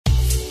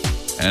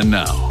And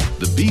now,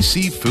 the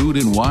BC Food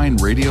and Wine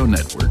Radio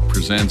Network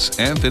presents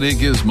Anthony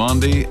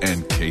Gismondi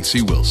and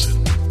Casey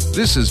Wilson.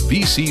 This is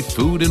BC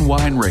Food and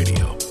Wine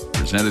Radio,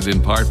 presented in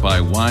part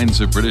by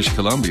Wines of British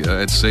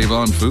Columbia at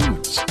Save-On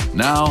Foods.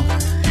 Now,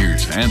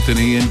 here's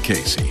Anthony and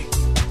Casey.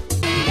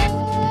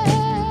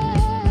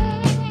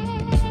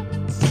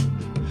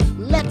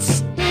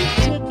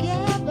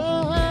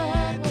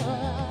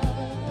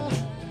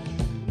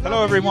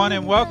 Hello, everyone,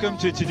 and welcome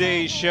to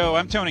today's show.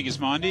 I'm Tony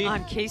Gismondi.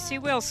 I'm Casey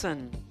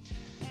Wilson.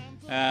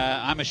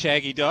 I'm a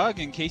shaggy dog,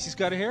 and Casey's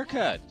got a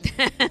haircut.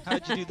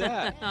 How'd you do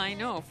that? I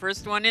know.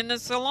 First one in the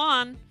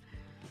salon.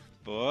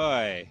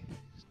 Boy,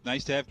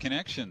 nice to have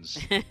connections.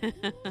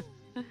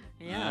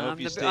 Yeah,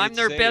 I'm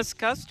their best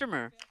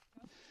customer.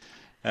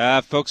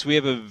 Folks, we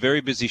have a very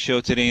busy show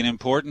today, an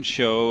important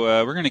show.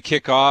 We're going to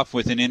kick off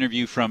with an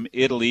interview from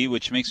Italy,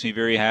 which makes me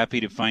very happy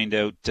to find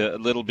out a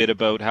little bit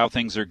about how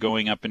things are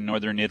going up in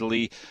northern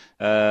Italy.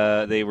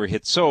 They were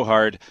hit so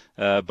hard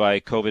by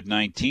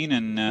COVID-19,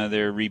 and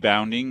they're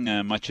rebounding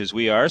much as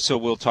we are. So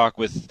we'll talk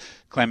with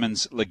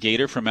Clemens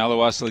Legator from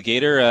Alois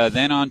Legator.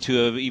 Then on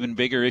to an even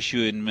bigger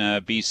issue in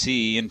BC.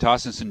 Ian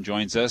Tossinson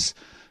joins us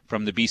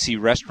from the BC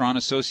Restaurant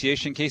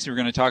Association. Casey, we're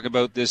going to talk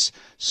about this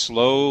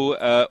slow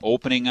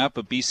opening up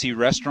of BC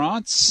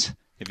restaurants.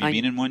 Have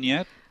you been in one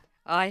yet?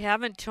 I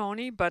haven't,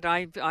 Tony, but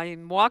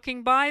I'm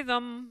walking by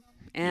them.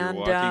 And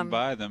you're walking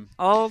by them.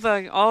 All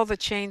the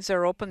chains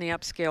are open, the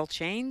upscale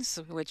chains,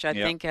 which I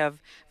think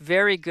have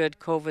very good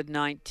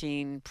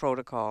COVID-19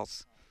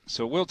 protocols.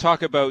 So we'll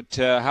talk about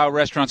how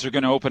restaurants are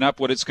going to open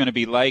up, what it's going to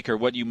be like, or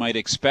what you might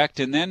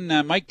expect. And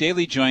then Mike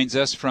Daly joins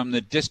us from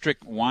the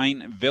District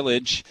Wine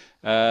Village,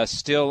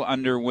 still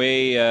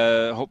underway,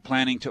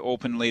 planning to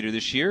open later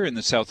this year in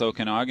the South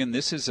Okanagan.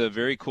 This is a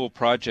very cool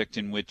project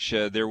in which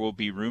there will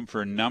be room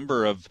for a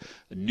number of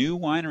new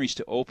wineries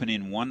to open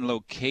in one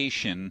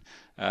location.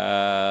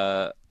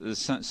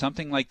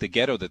 Something like the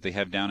Ghetto that they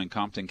have down in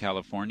Compton,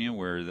 California,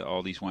 where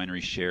all these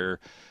wineries share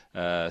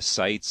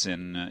sites,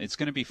 and it's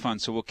going to be fun.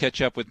 So we'll catch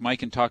up with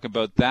Mike and talk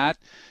about that,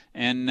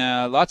 and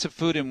lots of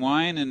food and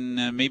wine,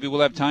 and maybe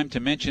we'll have time to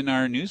mention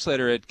our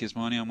newsletter at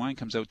Gismondi on Wine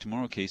comes out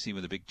tomorrow, Casey,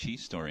 with a big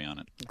cheese story on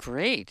it.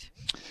 Great.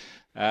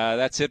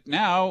 That's it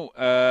now.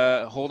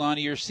 Hold on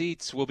to your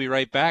seats. We'll be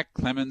right back.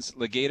 Clemens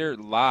Legator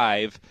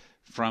live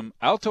from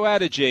Alto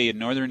Adige in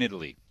northern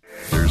Italy.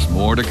 There's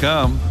more to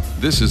come.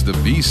 This is the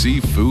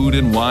BC Food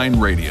and Wine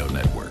Radio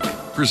Network,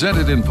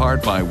 presented in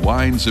part by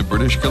Wines of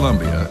British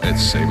Columbia at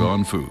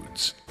Save-On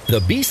Foods.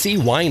 The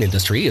BC wine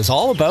industry is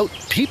all about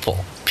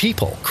people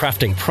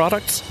crafting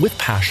products with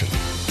passion.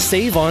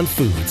 Save-On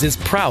Foods is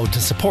proud to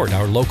support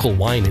our local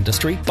wine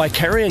industry by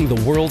carrying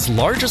the world's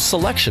largest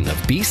selection of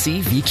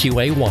BC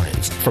VQA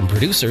wines from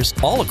producers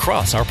all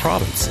across our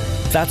province.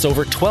 That's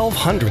over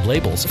 1,200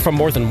 labels from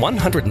more than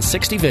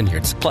 160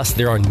 vineyards, plus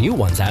there are new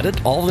ones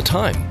added all the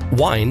time.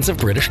 Wines of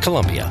British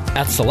Columbia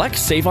at select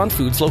Save-On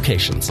Foods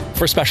locations.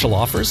 For special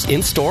offers,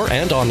 in-store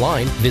and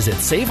online, visit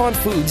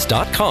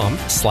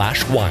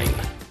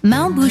saveonfoods.com/wine.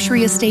 Mount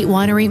Boucherie Estate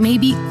Winery may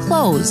be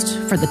closed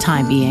for the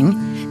time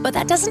being, but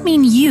that doesn't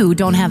mean you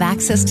don't have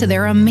access to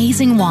their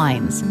amazing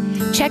wines.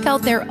 Check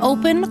out their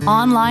open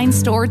online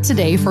store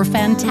today for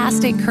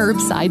fantastic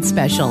curbside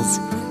specials.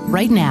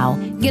 Right now,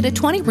 get a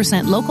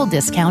 20% local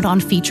discount on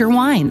feature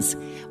wines.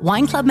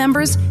 Wine Club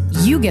members,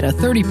 you get a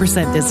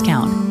 30%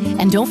 discount.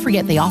 And don't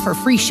forget they offer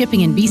free shipping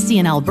in BC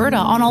and Alberta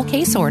on all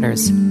case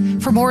orders.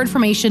 For more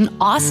information,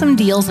 awesome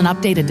deals, and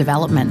updated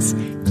developments,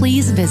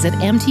 please visit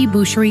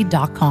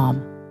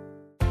mtboucherie.com.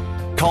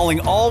 Calling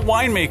all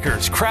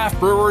winemakers, craft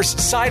brewers,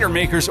 cider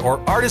makers, or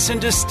artisan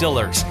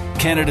distillers.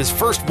 Canada's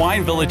first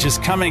wine village is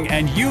coming,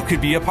 and you could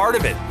be a part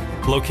of it.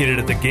 Located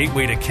at the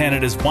gateway to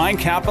Canada's wine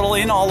capital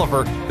in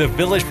Oliver, the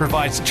village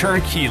provides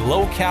turnkey,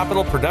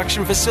 low-capital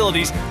production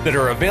facilities that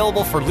are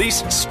available for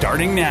lease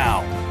starting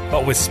now.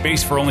 But with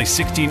space for only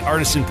 16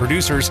 artisan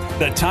producers,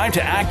 the time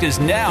to act is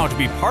now to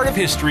be part of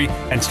history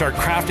and start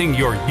crafting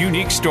your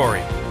unique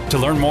story. To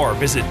learn more,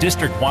 visit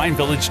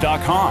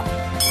districtwinevillage.com.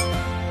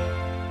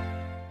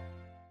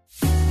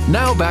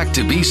 Now back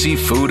to BC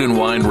Food and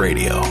Wine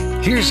Radio.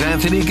 Here's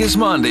Anthony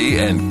Gismondi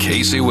and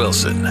Casey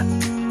Wilson.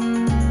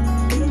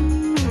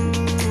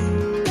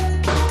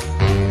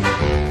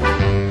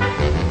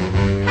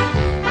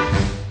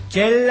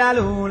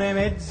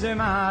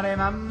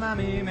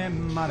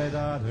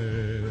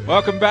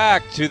 Welcome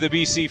back to the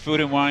BC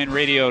Food and Wine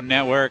Radio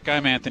Network.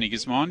 I'm Anthony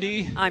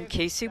Gismondi. I'm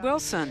Casey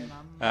Wilson.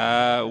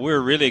 We're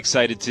really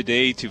excited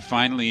today to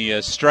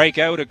finally strike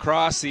out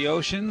across the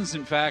oceans,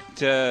 in fact,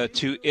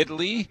 to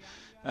Italy,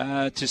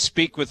 to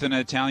speak with an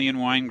Italian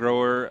wine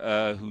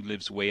grower who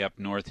lives way up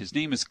north. His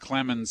name is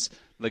Clemens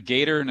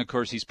Legator, and of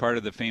course he's part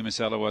of the famous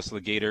Alois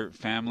Legator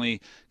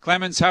family.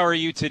 Clemens, how are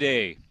you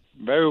today?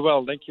 Very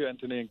well. Thank you,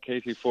 Anthony and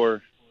Casey,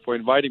 for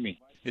inviting me.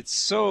 It's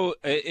so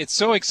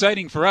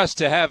exciting for us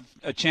to have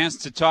a chance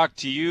to talk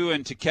to you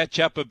and to catch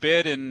up a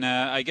bit. And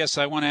I guess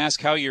I want to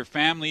ask how your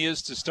family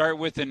is to start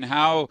with, and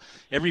how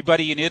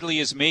everybody in Italy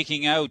is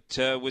making out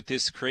with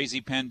this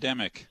crazy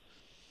pandemic.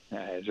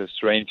 It's just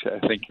strange. I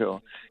think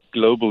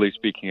globally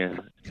speaking,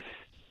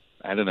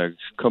 I don't know,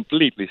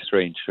 completely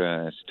strange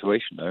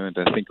situation. And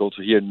I think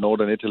also here in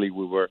northern Italy,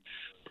 we were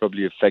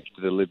probably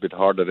affected a little bit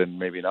harder than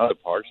maybe in other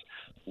parts.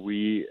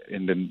 We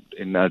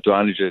in Alto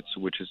Adige,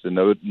 which is the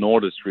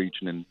northern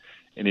region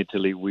in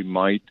Italy,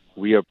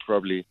 we are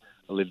probably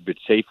a little bit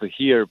safer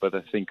here, but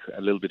I think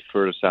a little bit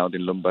further south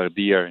in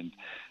Lombardia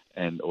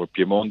and or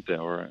Piemonte,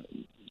 or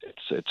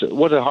it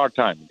was a hard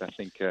time. I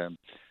think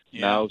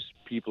now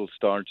people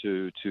start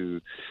to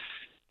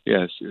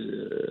yes,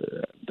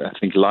 I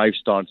think life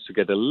starts to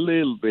get a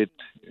little bit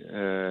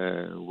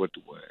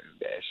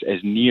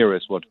as near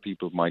as what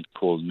people might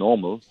call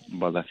normal,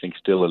 but I think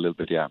still a little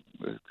bit,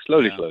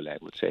 slowly, I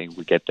would say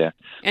we get there.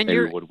 And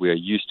maybe what we are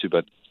used to,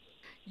 but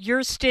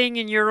you're staying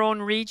in your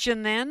own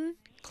region then,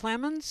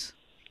 Clemens?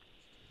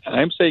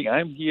 I'm saying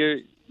I'm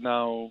here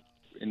now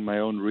in my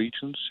own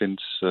region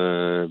since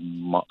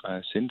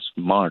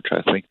March.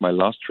 I think my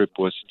last trip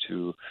was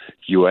to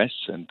US,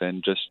 and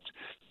then just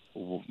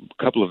a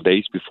couple of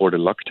days before the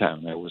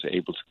lockdown, I was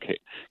able to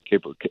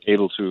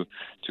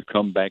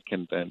come back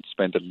and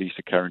spend at least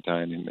a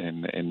quarantine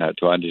in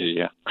Alto Adige.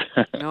 Yeah.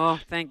 Oh,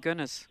 thank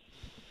goodness.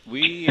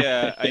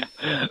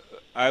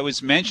 I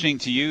was mentioning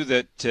to you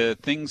that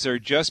things are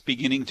just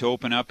beginning to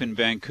open up in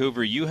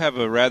Vancouver. You have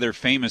a rather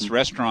famous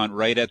restaurant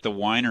right at the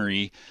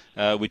winery,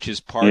 which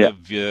is part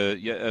of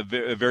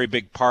a very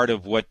big part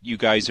of what you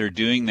guys are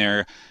doing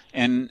there.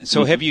 And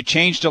so have you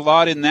changed a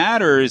lot in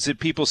that, or is it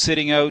people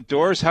sitting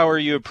outdoors? How are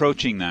you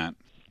approaching that?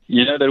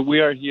 You know that we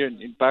are here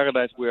in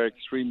Paradise. We are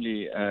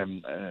extremely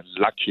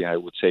lucky, I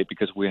would say,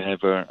 because we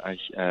have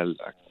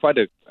quite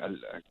a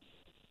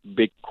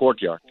big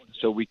courtyard,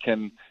 so we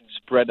can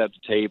spread out the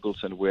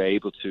tables, and we're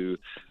able to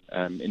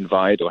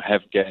invite or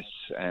have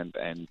guests and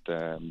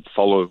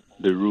follow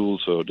the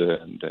rules or the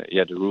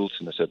rules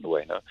in a certain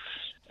way. No?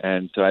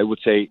 And so I would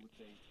say,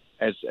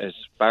 as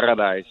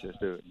Paradise, as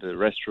the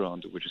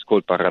restaurant, which is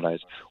called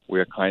Paradise, we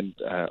are kind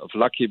of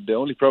lucky. The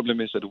only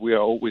problem is that we are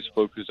always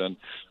focused on,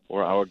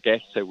 or our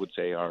guests, I would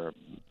say, are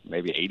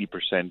maybe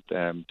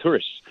 80%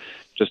 tourists.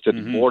 Just that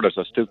the borders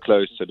are still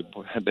closed, so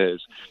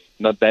there's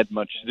not that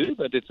much to do.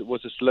 But it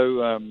was a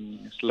slow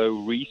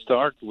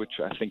restart, which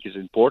I think is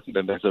important.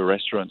 And as a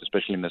restaurant,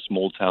 especially in a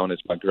small town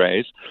as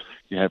Magres,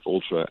 you have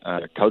also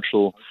a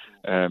cultural,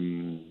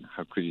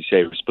 how could you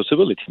say,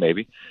 responsibility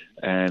maybe.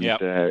 And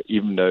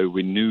even though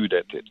we knew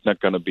that it's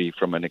not going to be,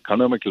 from an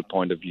economical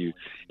point of view,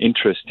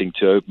 interesting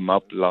to open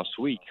up last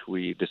week,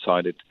 we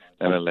decided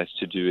nevertheless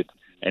to do it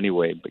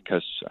anyway,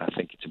 because I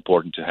think it's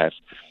important to have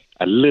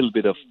a little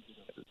bit of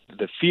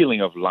the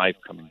feeling of life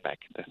coming back.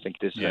 I think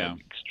this is an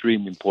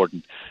extremely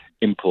important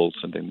impulse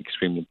and an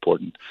extremely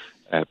important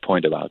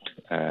point about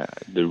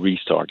the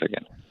restart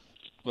again.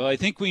 Well, I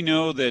think we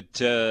know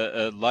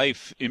that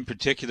life in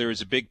particular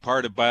is a big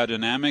part of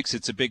biodynamics.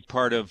 It's a big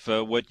part of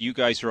what you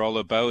guys are all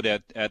about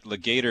at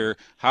Legator.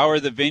 How are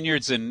the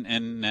vineyards,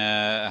 and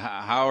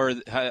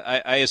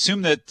I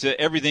assume that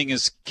everything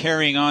is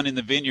carrying on in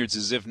the vineyards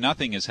as if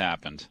nothing has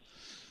happened.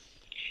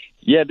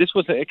 Yeah, this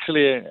was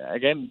actually,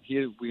 again,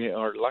 here we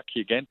are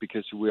lucky again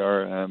because we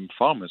are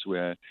farmers.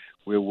 We're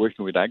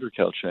working with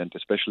agriculture, and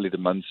especially the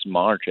months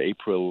March,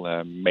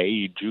 April,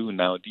 May, June.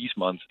 Now these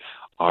months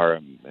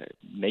are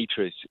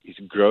nature is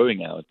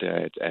growing out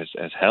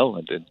as hell,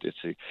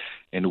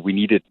 and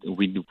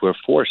we were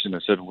forced in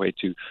a certain way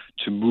to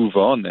move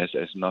on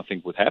as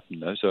nothing would happen.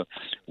 No? So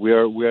we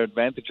are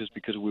advantageous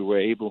because we were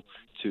able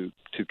to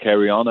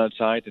carry on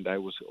outside, and I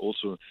was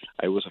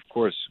of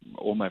course,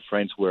 all my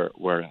friends were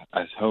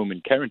at home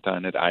in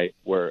quarantine, and I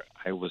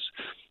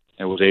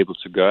was able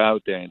to go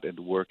out there and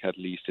work at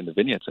least in the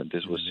vineyards. And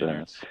this was,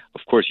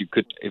 of course, you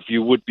could, if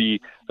you would be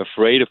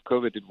afraid of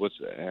COVID, it was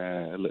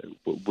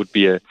would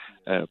be a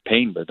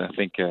pain. But I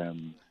think,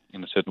 in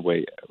a certain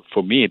way,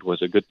 for me, it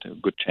was a good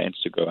chance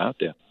to go out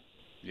there.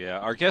 Yeah,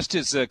 our guest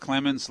is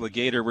Clemens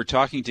Legator. We're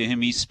talking to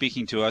him. He's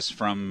speaking to us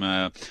from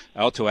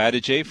Alto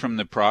Adige, from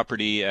the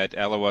property at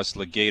Alois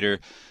Legator.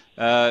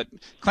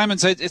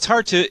 Clemens, it's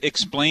hard to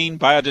explain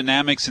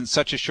biodynamics in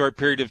such a short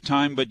period of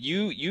time, but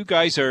you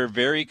guys are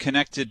very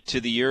connected to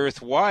the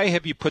earth. Why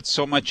have you put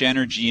so much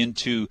energy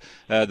into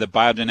the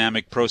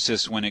biodynamic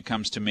process when it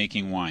comes to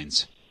making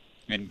wines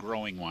and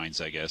growing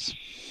wines, I guess?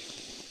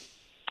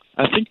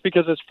 I think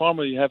because as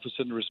farmer you have a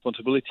certain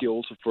responsibility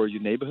also for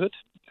your neighborhood,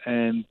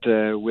 and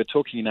we're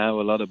talking now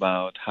a lot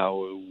about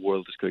how the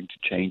world is going to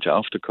change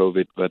after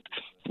COVID, but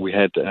we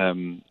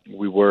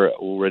were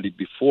already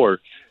before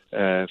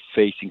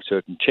facing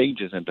certain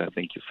changes, and I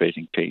think you're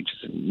facing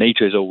changes. And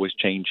nature is always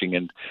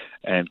changing,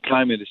 and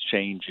climate is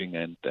changing,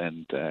 and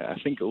I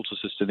think also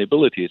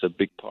sustainability is a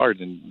big part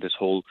in this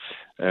whole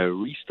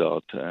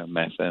restart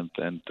method.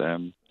 And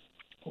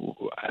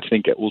I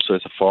think also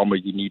as a farmer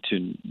you need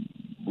to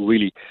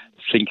really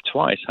think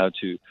twice how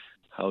to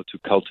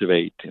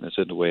cultivate in a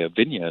certain way a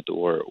vineyard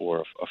or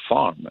a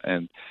farm.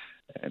 And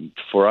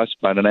for us,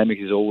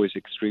 biodynamic is always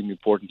extremely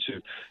important to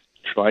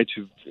try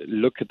to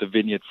look at the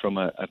vineyard from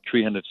a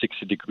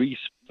 360 degrees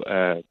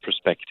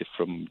perspective,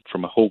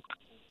 from a whole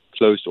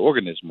closed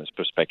organism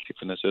perspective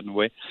in a certain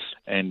way.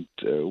 And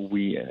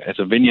we, as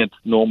a vineyard,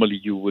 normally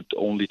you would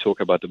only talk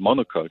about the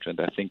monoculture. And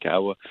I think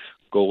our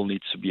goal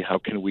needs to be how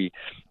can we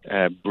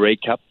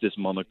break up this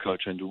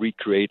monoculture and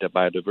recreate a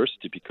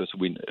biodiversity, because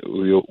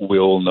we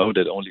all know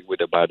that only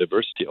with a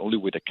biodiversity, only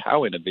with a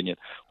cow in a vineyard,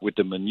 with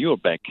the manure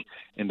back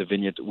in the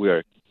vineyard, we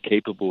are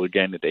capable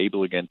again and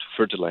able again to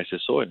fertilize the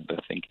soil. And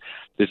I think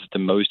this is the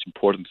most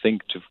important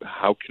thing.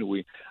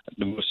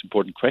 The most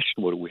important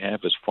question what we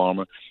have as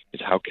farmer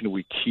is how can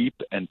we keep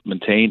and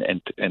maintain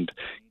and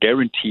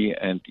guarantee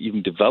and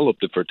even develop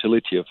the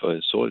fertility of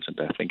soils. And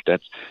I think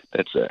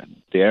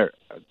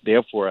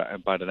therefore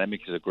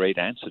biodynamic is a great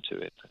answer to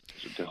it,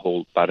 the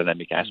whole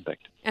biodynamic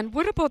aspect. And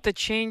what about the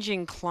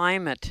changing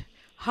climate?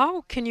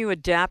 How can you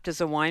adapt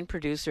as a wine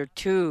producer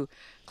to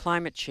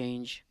climate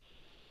change?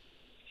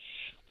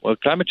 Well,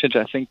 climate change.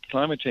 I think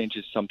climate change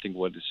is something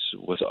what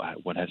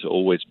has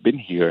always been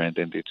here, and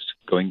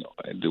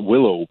it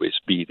will always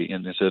be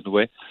in a certain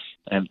way.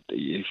 And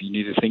if you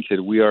need to think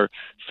that we are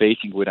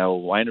facing with our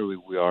winery,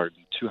 we are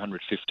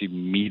 250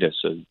 meters,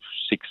 so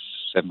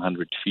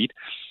 600-700 feet,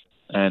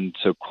 and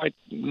so quite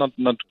not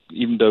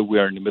even though we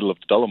are in the middle of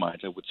the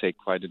Dolomites, I would say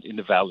quite in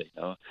the valley.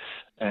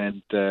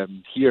 And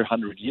here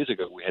 100 years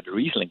ago we had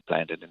Riesling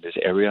planted in this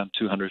area on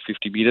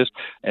 250 meters,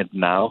 and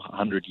now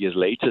 100 years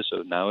later,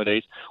 so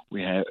nowadays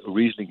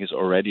Riesling is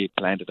already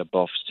planted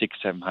above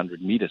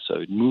 600-700 meters. So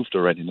it moved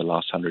already in the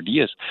last 100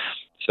 years.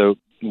 So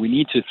we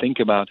need to think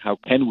about how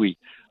can we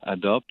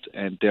adopt,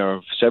 and there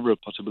are several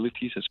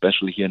possibilities,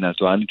 especially here in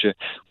Aslanije.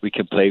 We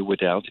can play with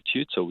the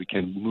altitude, so we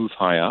can move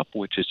high up,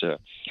 which is a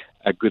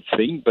good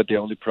thing. But the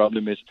only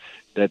problem is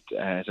that,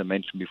 as I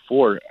mentioned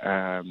before,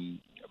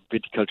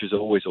 viticulture is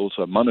always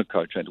also a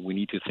monoculture, and we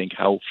need to think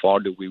how far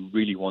do we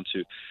really want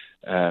to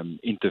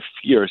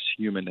interfere as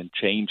human and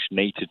change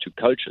nature to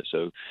culture.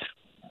 So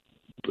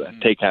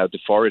take out the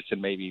forest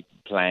and maybe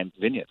plant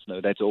vineyards.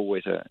 No, that's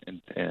always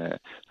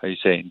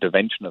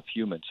intervention of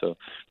humans. So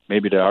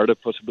maybe there are other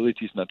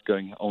possibilities, not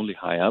going only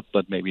high up,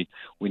 but maybe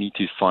we need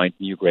to find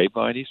new grape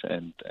varieties.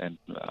 And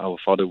our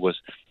father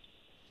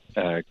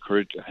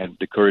had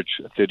the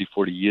courage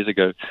 30-40 years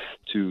ago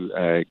to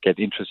get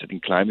interested in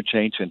climate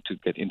change and to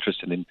get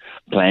interested in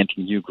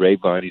planting new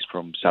grape varieties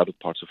from southern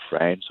parts of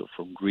France or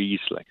from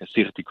Greece, like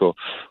Assyrtiko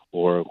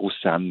or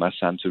Roussanne,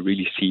 Massan, to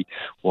really see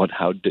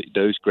how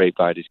those grape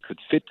varieties could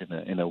fit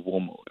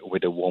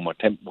with warmer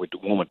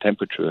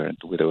temperature and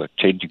with a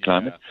changing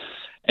climate.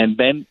 And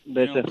then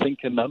there's, I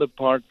think, another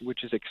part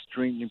which is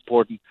extremely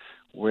important,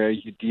 where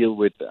you deal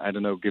with,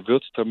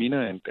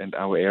 Gewürztraminer, and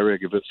our area,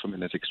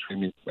 Gewürztraminer, is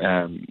extremely,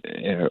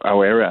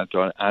 our area,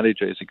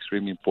 Adige, is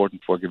extremely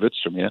important for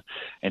Gewürztraminer.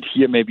 And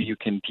here maybe you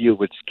can deal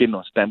with skin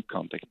or stamp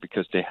contact,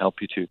 because they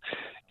help you to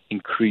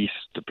increase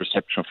the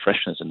perception of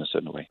freshness in a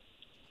certain way.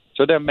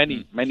 So there are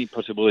many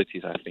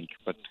possibilities, I think,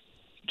 but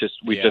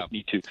we just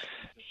need to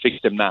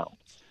fix them now.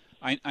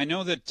 I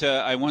know that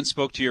I once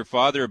spoke to your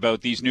father about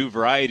these new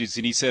varieties,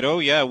 and he said, "Oh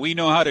yeah, we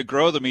know how to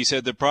grow them." He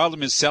said, "The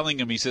problem is selling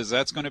them." He says,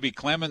 "That's going to be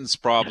Clement's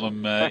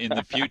problem in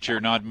the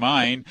future, not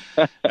mine,"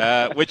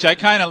 which I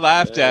kind of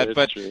laughed at.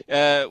 But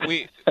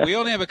we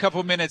only have a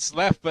couple minutes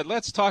left. But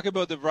let's talk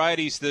about the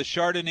varieties, the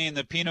Chardonnay and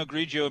the Pinot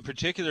Grigio in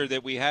particular,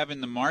 that we have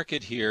in the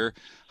market here.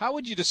 How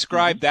would you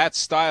describe that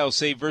style,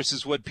 say,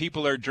 versus what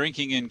people are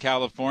drinking in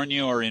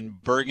California or in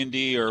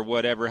Burgundy or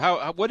whatever?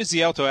 What is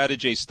the Alto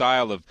Adige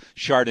style of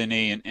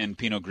Chardonnay and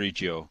Pinot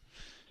Grigio,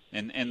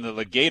 and the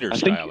Legator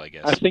style, I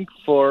guess? I think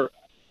for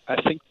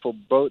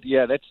both,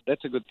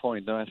 that's a good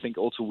point. No, I think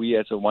also we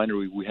as a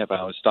winery, we have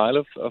our style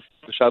of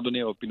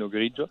Chardonnay or Pinot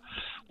Grigio,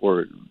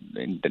 or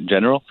in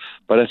general.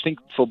 But I think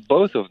for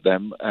both of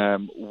them,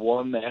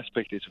 one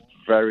aspect is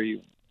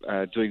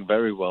doing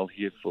very well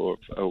here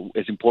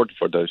is important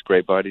for those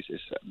grape varieties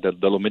is the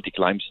dolomitic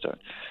limestone.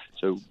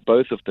 So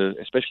both of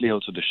especially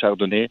also the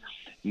Chardonnay,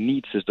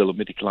 needs this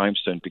dolomitic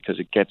limestone because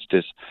it gets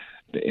this,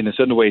 in a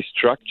certain way,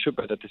 structure,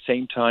 but at the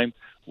same time,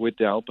 with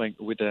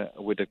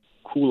the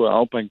cooler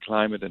alpine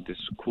climate and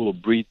this cooler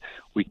breed,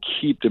 we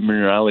keep the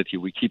minerality,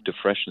 we keep the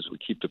freshness, we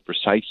keep the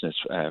preciseness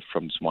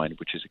from this wine,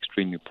 which is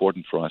extremely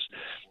important for us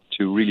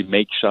to really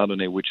make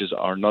Chardonnay, which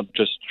are not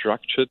just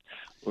structured,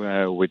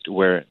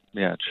 where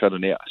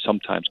Chardonnay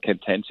sometimes can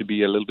tend to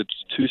be a little bit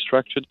too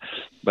structured,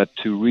 but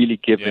to really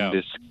give them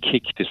this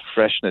kick, this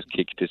freshness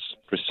kick, this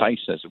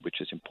preciseness, which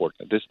is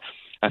important.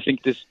 I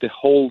think the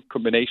whole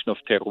combination of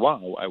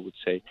terroir, I would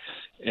say,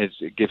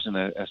 gives them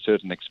a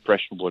certain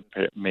expression. What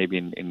maybe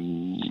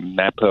in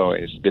Napa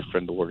is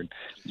different, or in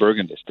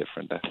Burgundy is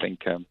different. I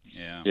think,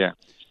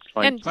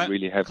 trying to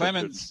really have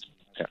Clemens,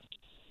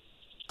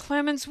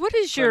 what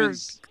is your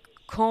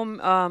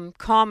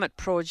Comet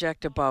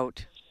project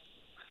about?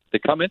 The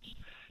Comets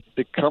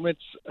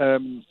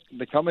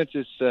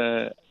is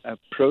a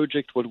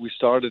project what we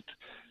started.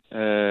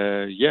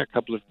 I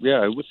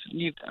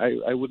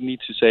would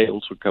need to say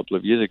also a couple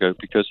of years ago,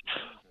 because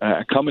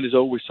a comet is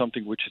always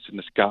something which is in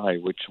the sky,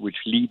 which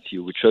leads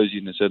you, which shows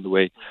you in a certain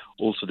way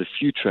also the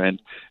future.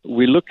 And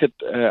we look at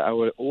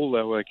all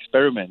our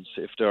experiments,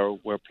 if they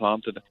were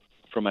planted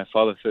from my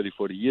father 30,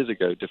 40 years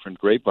ago, different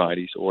grape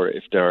varieties, or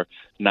if they're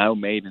now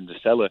made in the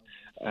cellar.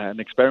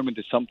 An experiment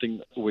is something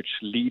which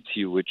leads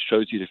you, which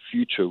shows you the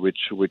future, which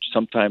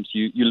sometimes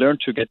you learn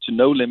to get to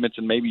know limits,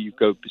 and maybe you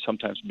go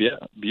sometimes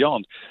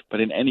beyond.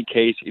 But in any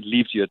case, it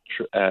leaves you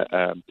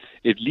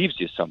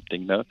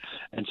something, no?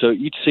 And so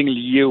each single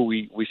year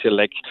we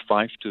select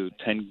 5 to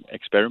 10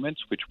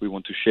 experiments which we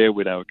want to share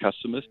with our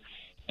customers.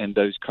 And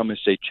those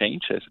comments, they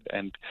change.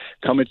 And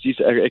comments, these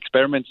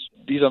experiments,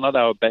 these are not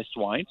our best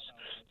wines,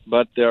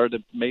 but they are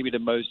maybe the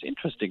most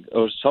interesting,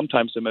 or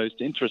sometimes the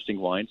most interesting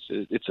wines.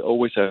 It's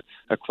always a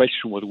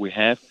question what we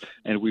have,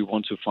 and we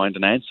want to find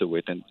an answer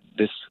with. And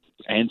this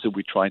answer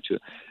we try to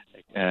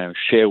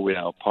share with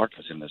our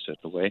partners in a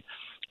certain way.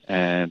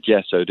 And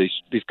yeah, so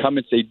these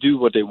comments, they do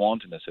what they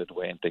want in a certain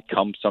way, and they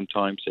come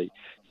sometimes.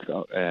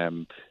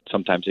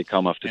 Sometimes they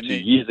come after 2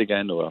 years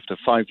again, or after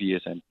 5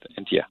 years, and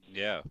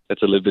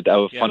that's a little bit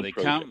our fun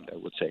project, I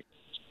would say.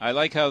 I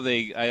like how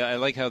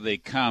they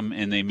come,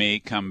 and they may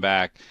come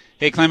back.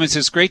 Hey, Clemens,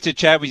 it's great to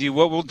chat with you.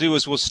 What we'll do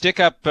is we'll stick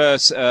up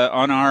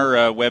on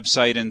our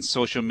website and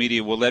social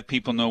media. We'll let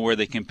people know where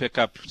they can pick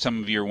up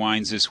some of your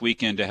wines this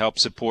weekend to help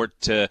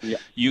support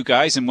you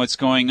guys and what's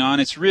going on.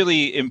 It's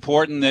really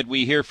important that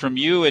we hear from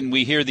you, and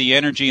we hear the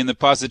energy and the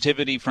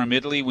positivity from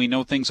Italy. We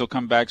know things will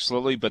come back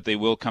slowly, but they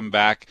will come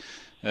back.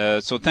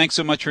 So thanks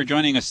so much for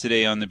joining us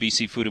today on the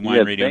BC Food and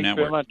Wine Radio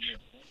Network. Very much.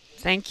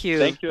 Thank you.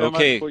 Thank you very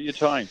much for your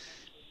time.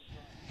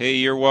 Hey,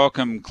 you're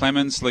welcome.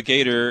 Clemens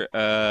Legator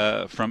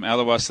from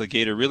Alois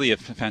Legator. Really a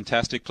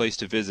fantastic place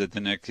to visit.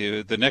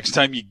 The next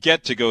time you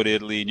get to go to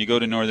Italy and you go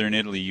to northern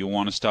Italy, you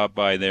want to stop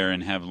by there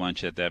and have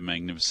lunch at that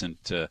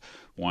magnificent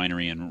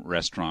winery and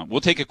restaurant. We'll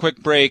take a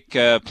quick break.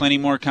 Plenty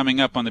more coming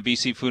up on the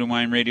BC Food and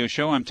Wine Radio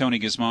Show. I'm Tony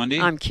Gismondi.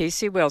 I'm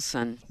Casey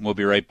Wilson. We'll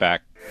be right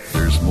back.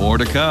 There's more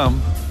to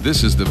come.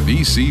 This is the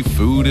BC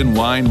Food and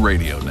Wine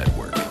Radio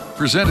Network,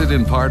 presented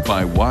in part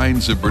by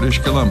Wines of British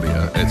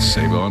Columbia at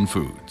Save-On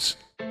Foods.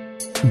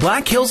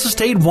 Black Hills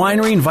Estate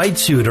Winery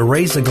invites you to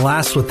raise a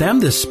glass with them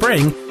this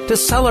spring to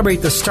celebrate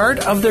the start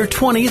of their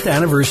 20th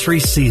anniversary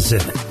season.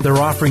 They're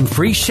offering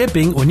free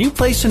shipping when you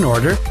place an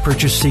order,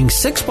 purchasing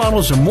 6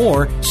 bottles or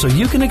more, so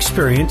you can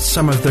experience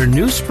some of their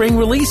new spring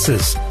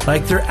releases,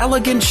 like their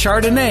elegant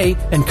Chardonnay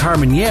and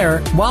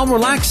Carmenere, while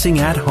relaxing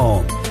at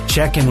home.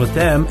 Check in with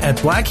them at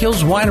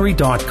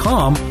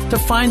blackhillswinery.com to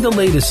find the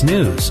latest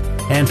news.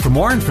 And for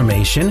more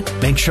information,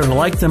 make sure to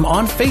like them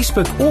on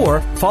Facebook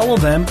or follow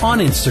them on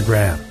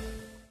Instagram.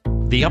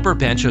 The upper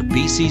bench of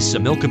BC's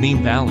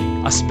Similkameen Valley,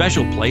 a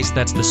special place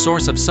that's the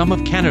source of some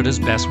of Canada's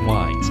best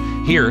wines.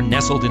 Here,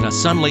 nestled in a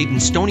sun-laden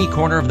stony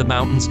corner of the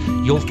mountains,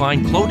 you'll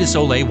find Clos de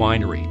Soleil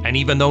Winery. And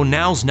even though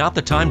now's not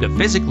the time to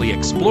physically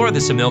explore the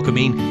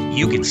Similkameen,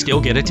 you can still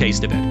get a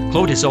taste of it.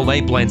 Clos de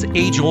Soleil blends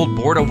age-old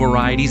Bordeaux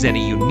varieties and a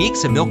unique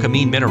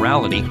Similkameen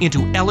minerality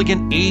into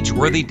elegant,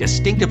 age-worthy,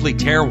 distinctively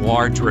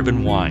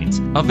terroir-driven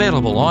wines.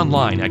 Available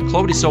online at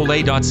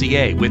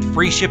closdesoleil.ca with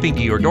free shipping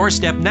to your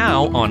doorstep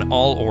now on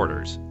all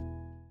orders.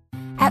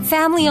 At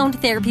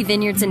family-owned Therapy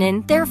Vineyards and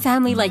Inn, their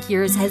family like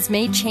yours has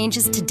made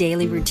changes to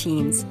daily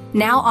routines.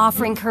 Now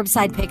offering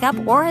curbside pickup,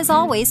 or as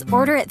always,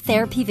 order at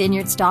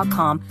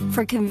therapyvineyards.com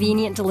for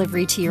convenient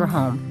delivery to your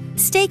home.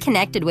 Stay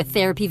connected with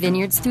Therapy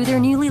Vineyards through their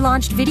newly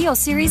launched video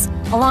series,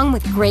 along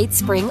with great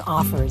spring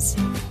offers.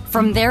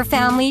 From their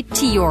family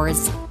to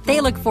yours,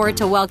 they look forward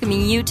to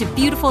welcoming you to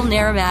beautiful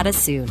Naramata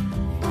soon.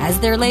 As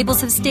their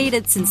labels have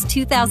stated since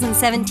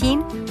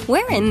 2017,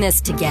 we're in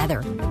this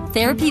together.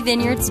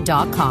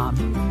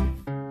 therapyvineyards.com.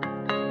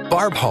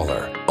 Barb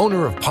Holler,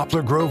 owner of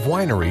Poplar Grove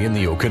Winery in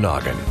the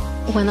Okanagan.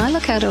 When I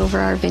look out over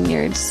our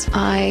vineyards,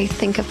 I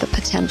think of the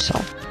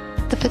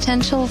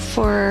potential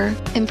for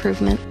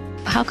improvement.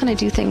 How can I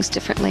do things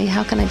differently?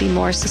 How can I be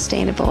more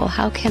sustainable?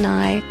 How can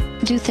I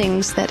do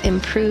things that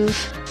improve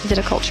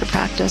viticulture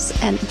practice?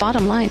 And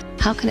bottom line,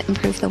 how can it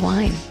improve the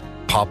wine?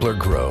 Poplar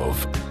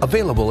Grove,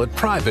 available at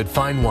private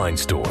fine wine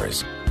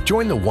stores.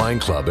 Join the wine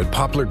club at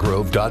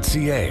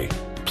poplargrove.ca.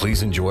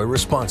 Please enjoy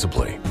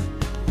responsibly.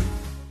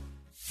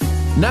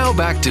 Now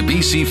back to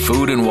BC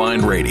Food and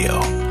Wine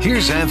Radio.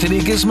 Here's Anthony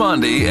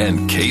Gismondi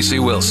and Casey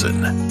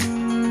Wilson.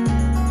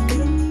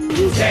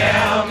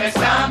 Tell me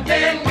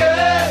something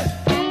good.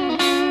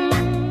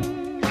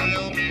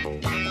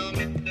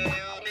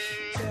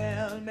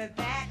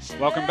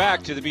 Welcome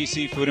back to the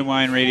BC Food and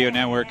Wine Radio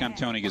Network. I'm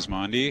Tony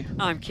Gismondi.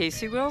 I'm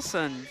Casey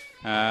Wilson.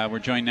 We're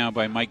joined now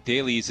by Mike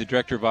Daly. He's the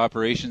Director of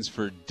Operations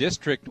for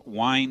District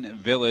Wine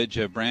Village,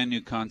 a brand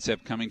new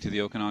concept coming to the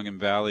Okanagan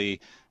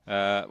Valley.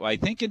 I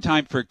think in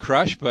time for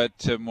Crush, but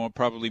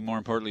probably more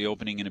importantly,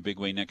 opening in a big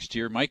way next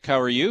year. Mike,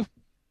 how are you?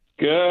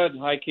 Good.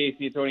 Hi,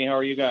 Casey. Tony, how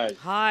are you guys?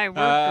 Hi,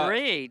 we're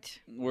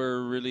great. We're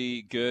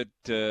really good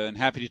and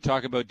happy to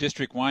talk about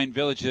District Wine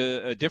Village,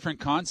 a different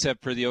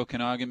concept for the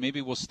Okanagan.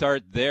 Maybe we'll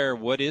start there.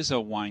 What is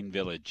a wine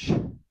village?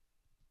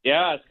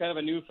 Yeah, it's kind of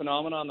a new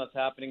phenomenon that's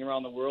happening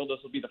around the world. This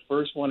will be the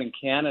first one in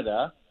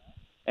Canada,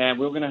 and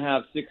we're going to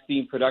have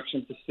 16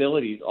 production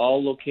facilities,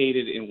 all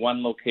located in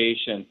one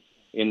location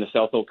in the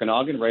South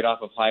Okanagan, right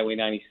off of Highway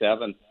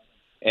 97.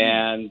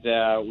 And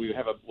we'll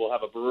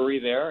have a brewery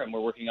there, and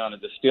we're working on a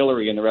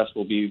distillery, and the rest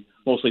will be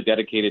mostly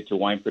dedicated to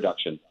wine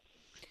production.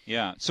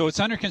 Yeah, so it's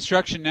under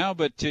construction now,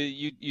 but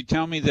you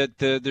tell me that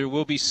there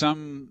will be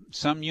some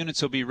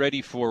units will be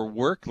ready for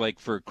work, like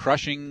for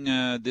crushing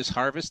this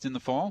harvest in the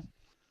fall.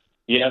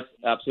 Yes,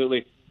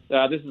 absolutely.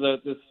 This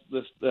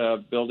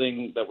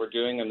building that we're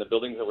doing, and the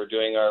buildings that we're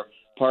doing are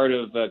part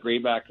of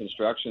Grayback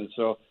Construction.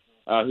 So,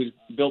 who's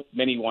built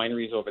many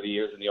wineries over the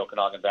years in the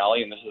Okanagan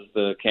Valley, and this is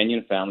the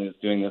Kenyon family that's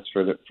doing this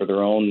for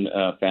their own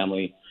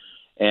family,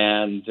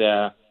 and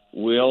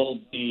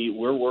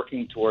we're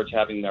working towards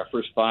having our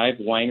first 5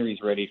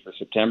 wineries ready for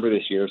September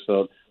this year,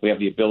 so we have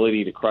the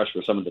ability to crush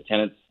for some of the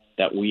tenants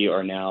that we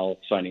are now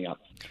signing up.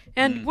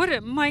 And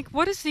Mike,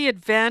 what is the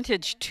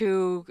advantage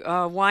to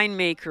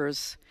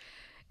winemakers?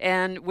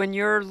 And when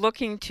you're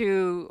looking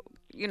to,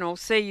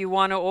 say you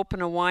want to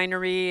open a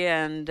winery,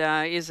 and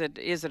is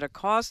it a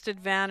cost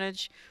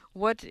advantage?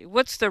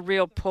 What's the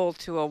real pull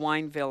to a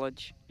wine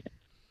village?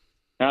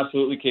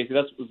 Absolutely, Casey.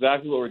 That's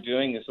exactly what we're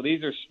doing. So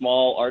these are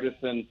small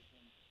artisan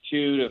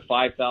 2,000 to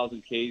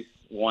 5,000 case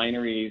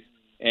wineries,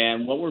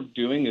 and what we're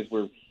doing is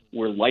we're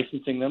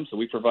licensing them. So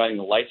we're providing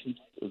the license,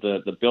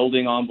 the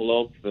building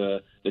envelope,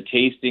 the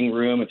tasting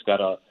room. It's got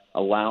a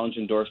lounge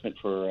endorsement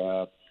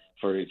for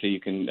so you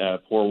can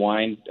pour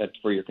wine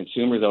for your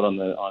consumers out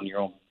on your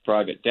own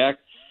private deck,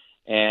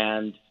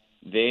 and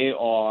we're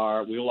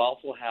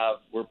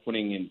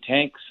putting in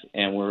tanks,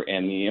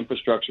 and the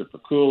infrastructure for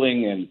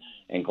cooling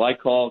and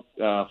glycol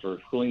for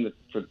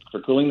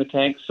cooling the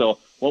tanks. So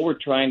what we're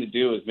trying to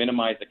do is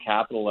minimize the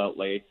capital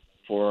outlay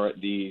for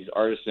these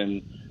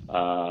artisan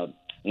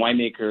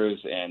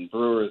winemakers and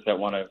brewers that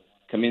want to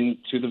come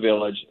into the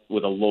village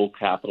with a low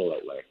capital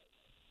outlay.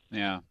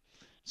 Yeah.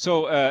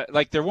 So,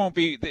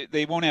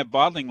 they won't have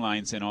bottling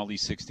lines in all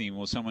these 16.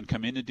 Will someone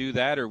come in to do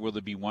that, or will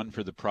there be one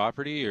for the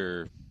property,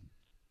 or?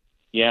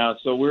 Yeah,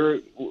 so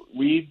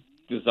we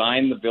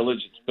designed the village.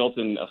 It's built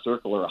in a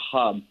circle or a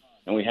hub,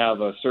 and we have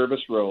a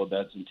service road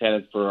that's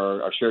intended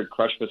for our shared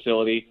crush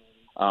facility,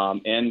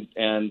 and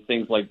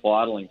things like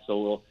bottling.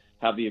 So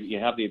you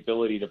have the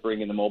ability to bring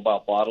in the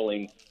mobile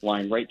bottling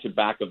line right to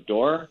back of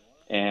door,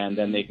 and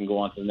then they can go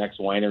on to the next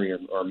winery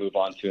or move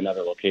on to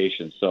another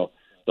location. So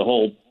the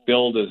whole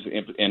build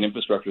and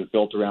infrastructure is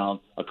built around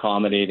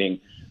accommodating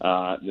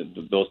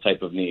those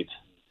type of needs.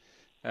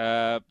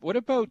 What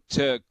about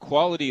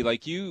quality?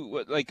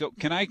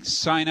 Can I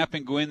sign up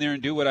and go in there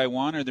and do what I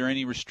want? Are there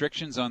any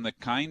restrictions on the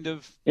kind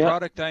of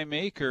product I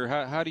make, or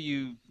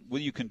will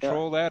you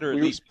control that, or at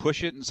least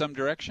push it in some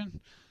direction?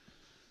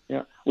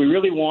 Yeah, we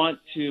really want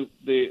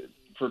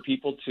for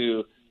people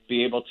to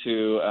be able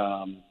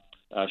to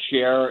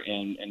share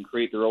and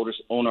create their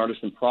own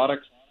artisan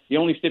products. The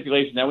only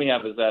stipulation that we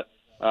have is that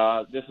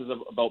this is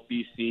about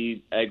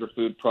BC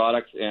agri-food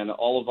products, and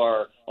all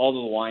of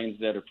the wines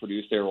that are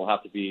produced there will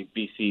have to be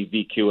BC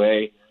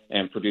VQA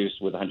and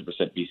produced with 100%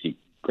 BC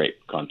grape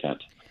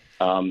content.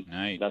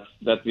 Nice.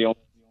 That's the only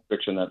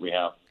restriction that we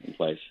have in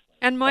place.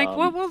 And Mike,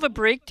 what will the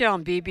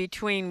breakdown be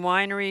between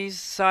wineries,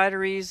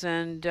 cideries,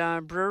 and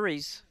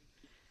breweries?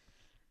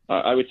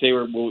 I would say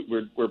we're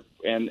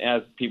and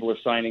as people are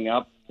signing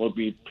up, we'll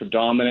be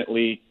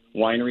predominantly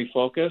winery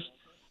focused.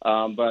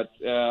 But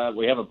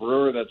we have a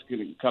brewer that's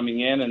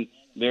coming in, and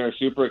they're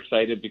super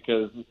excited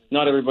because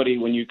not everybody,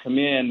 when you come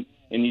in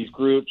these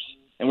groups,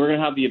 and we're going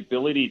to have the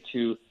ability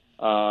to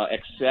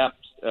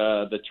accept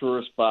the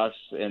tourist bus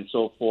and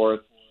so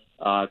forth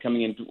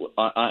coming in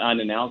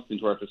unannounced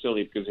into our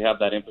facility, because we have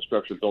that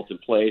infrastructure built in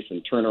place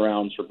and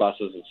turnarounds for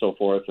buses and so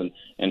forth and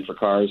for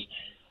cars.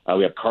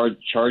 We have car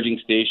charging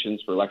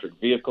stations for electric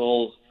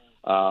vehicles.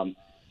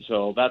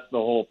 So that's the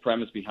whole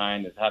premise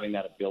behind is having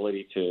that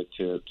ability to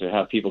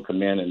have people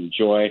come in and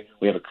enjoy.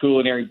 We have a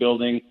culinary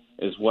building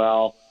as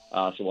well,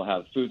 so we'll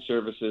have food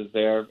services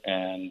there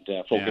and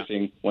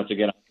focusing once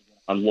again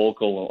on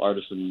local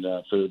artisan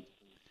food.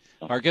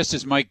 Our guest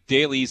is Mike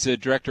Daly. He's the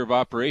Director of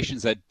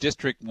Operations at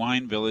District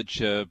Wine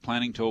Village,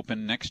 planning to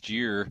open next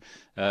year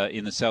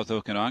in the South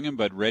Okanagan,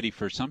 but ready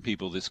for some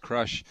people this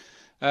crush.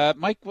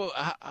 Mike,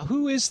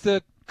 who is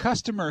the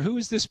customer? Who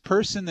is this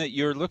person that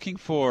you're looking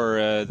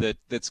for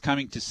that's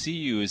coming to see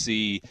you? Is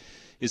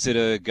it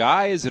a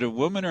guy? Is it a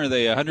woman? Are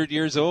they 100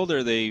 years old?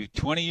 Are they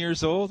 20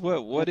 years old?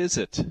 What is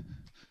it?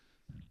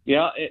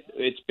 Yeah,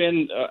 it's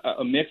been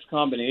a mixed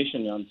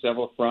combination on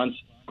several fronts.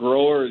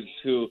 Growers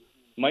who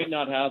might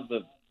not have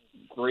the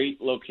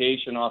great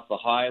location off the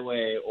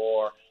highway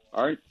or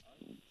aren't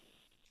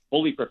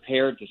fully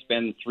prepared to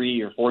spend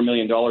 $3 or $4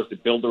 million to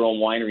build their own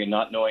winery and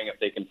not knowing if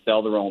they can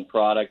sell their own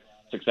product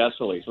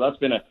successfully. So that's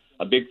been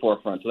a big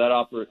forefront. So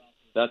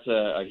that's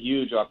a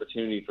huge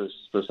opportunity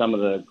for some of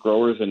the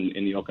growers in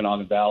the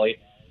Okanagan Valley.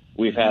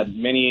 We've had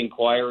many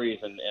inquiries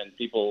and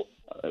people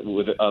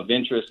of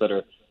interest that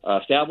are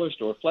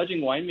established or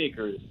fledgling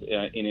winemakers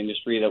in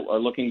industry that are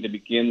looking to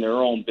begin their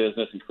own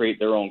business and create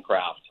their own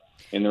craft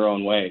in their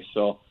own way.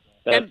 So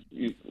that's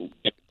the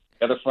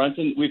other front.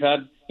 And we've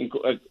had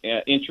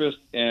interest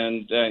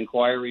and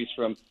inquiries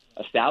from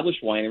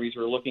established wineries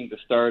who are looking to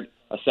start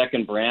a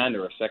second brand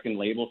or a second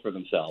label for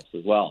themselves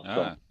as well.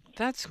 So.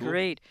 That's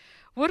great.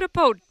 What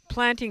about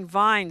planting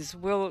vines?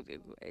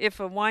 If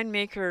a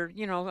winemaker,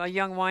 a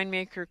young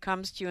winemaker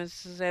comes to you and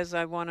says,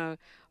 I want to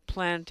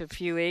plant a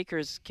few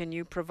acres, can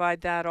you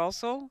provide that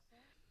also?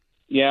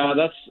 Yeah,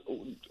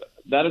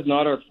 that is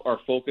not our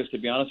focus, to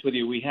be honest with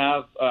you. We've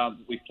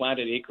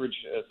planted acreage,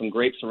 some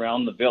grapes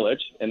around the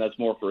village, and that's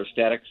more for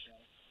aesthetics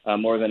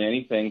more than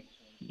anything.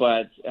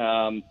 But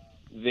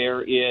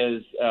there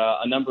is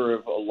a number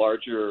of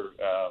larger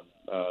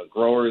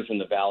growers in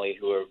the valley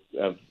who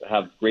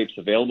have grapes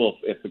available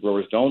if the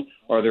growers don't,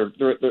 or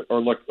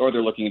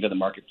they're looking into the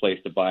marketplace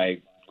to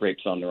buy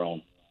grapes on their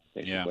own,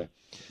 basically.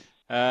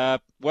 Yeah.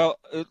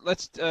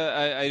 Let's.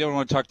 I don't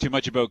want to talk too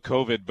much about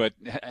COVID, but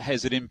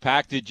has it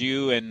impacted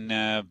you and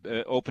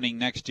opening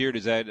next year?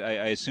 Does that?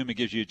 I assume it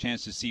gives you a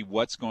chance to see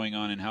what's going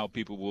on and how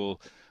people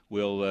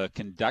will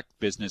conduct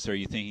business. Are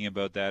you thinking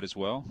about that as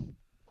well?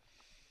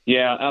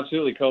 Yeah,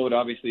 absolutely. COVID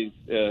obviously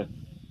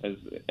has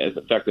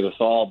affected us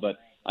all, but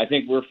I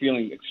think we're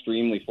feeling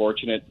extremely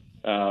fortunate.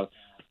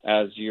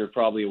 As you're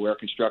probably aware,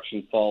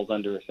 construction falls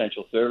under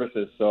essential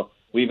services, so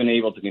we've been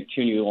able to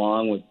continue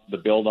along with the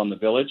build on the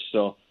village.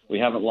 So we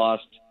haven't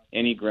lost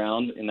any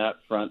ground in that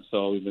front.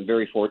 So we've been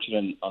very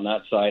fortunate on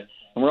that side,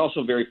 and we're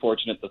also very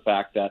fortunate the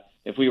fact that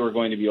if we were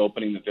going to be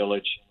opening the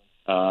village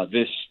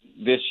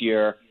this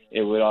year,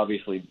 it would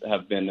obviously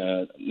have been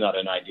not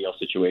an ideal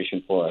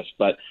situation for us.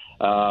 But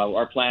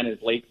our plan is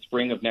late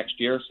spring of next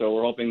year, so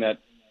we're hoping that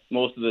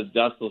most of the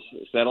dust will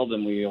settle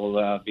and we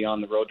will be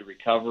on the road to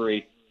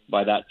recovery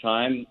by that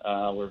time.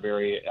 We're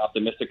very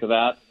optimistic of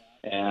that,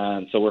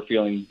 and so we're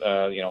feeling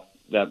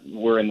that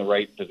we're in the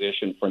right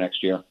position for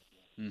next year.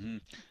 Mm-hmm.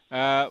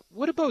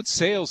 What about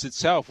sales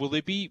itself? Will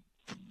they be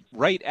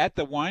right at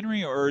the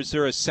winery, or is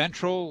there a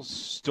central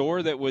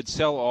store that would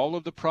sell all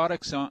of the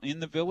products in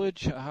the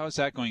village? How is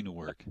that going to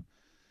work?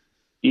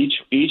 Each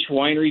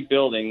winery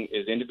building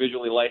is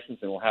individually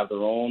licensed and will have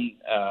their own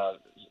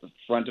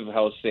front of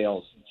house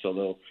sales.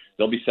 So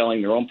they'll be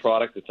selling their own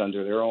product that's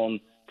under their own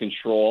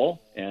control,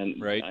 and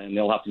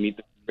they'll have to meet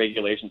the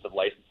regulations of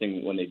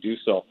licensing when they do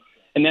so.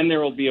 And then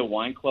there will be a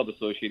wine club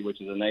associated, which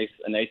is a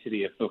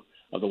nicety of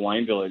the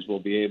wine village. Will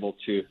be able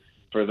to,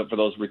 for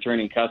those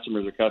returning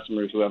customers or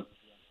customers who have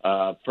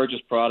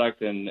purchased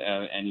product and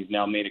you've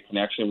now made a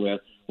connection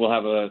with, we'll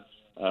have a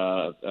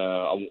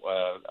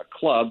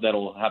club that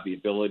will have the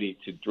ability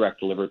to direct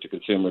deliver to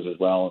consumers as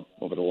well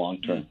over the long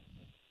term.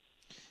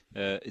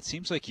 It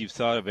seems like you've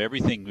thought of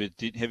everything. But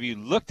have you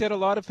looked at a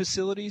lot of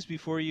facilities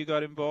before you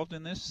got involved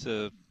in this?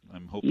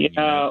 I'm hoping.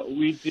 Yeah,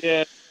 we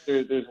did.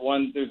 There's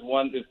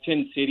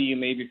Tin City you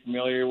may be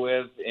familiar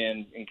with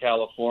in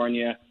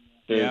California.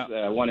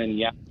 There's one in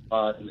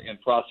Yapa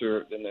and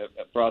Prosser, and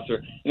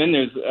then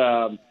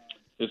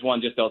there's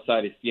one just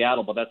outside of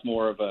Seattle, but that's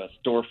more of a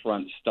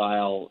storefront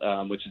style,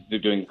 which they're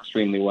doing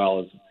extremely well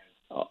as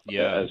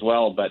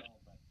well. But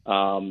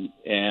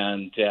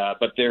it's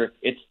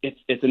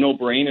a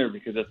no-brainer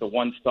because it's a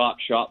one-stop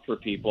shop for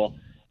people.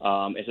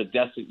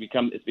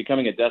 It's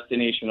becoming a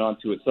destination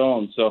onto its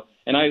own. So,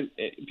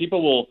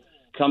 people will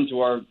come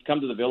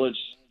to the village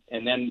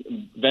and then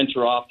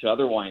venture off to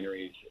other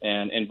wineries,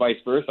 and vice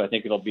versa. I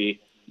think it'll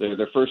be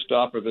their first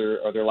stop or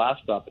their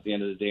last stop at the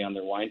end of the day on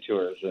their wine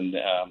tours, and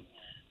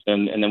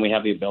then we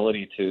have the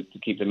ability to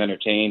keep them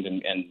entertained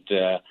and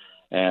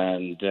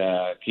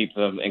keep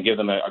them and give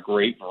them a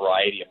great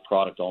variety of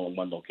product all in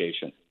one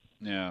location.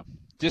 Yeah.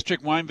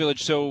 District Wine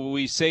Village. So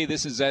we say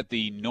this is at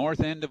the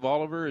north end of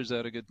Oliver. Is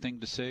that a good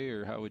thing to say,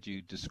 or how would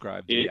you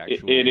describe the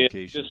actual location? It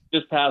is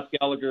just past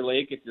Gallagher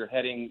Lake. If you're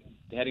heading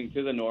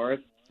to the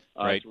north,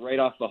 it's right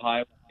off the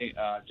highway,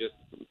 just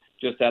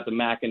at the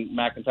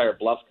McIntyre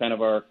Bluffs, kind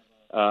of our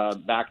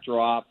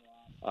backdrop.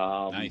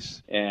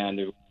 Nice. And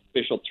the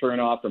official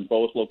turnoff from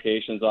both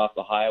locations off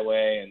the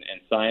highway and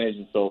signage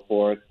and so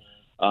forth.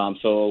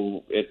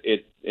 So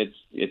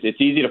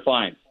it's easy to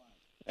find,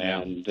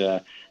 and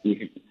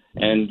you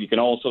can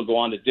also go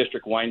on to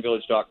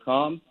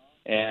districtwinevillage.com,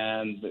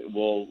 and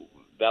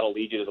that'll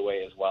lead you to the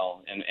way as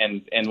well,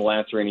 and we'll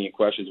answer any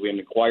questions. We have an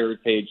inquiry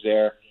page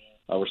there.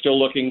 We're still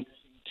looking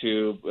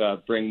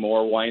to bring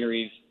more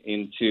wineries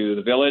into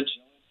the village,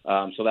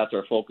 so that's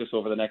our focus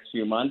over the next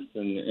few months,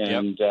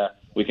 and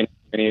we can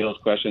answer any of those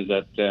questions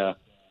that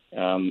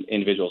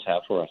individuals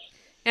have for us.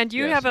 And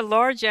you have a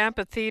large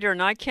amphitheater, and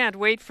I can't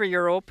wait for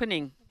your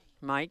opening,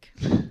 Mike.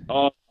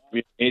 Oh, it'll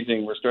be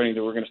amazing. We're going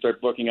to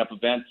start booking up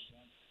events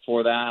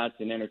for that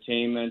and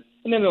entertainment.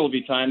 And then there will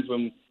be times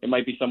when it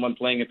might be someone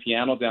playing a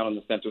piano down in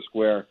the center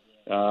square,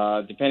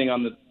 depending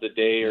on the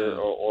day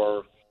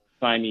or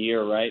time of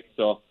year, right?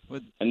 So,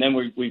 and then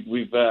we've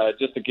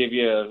just to give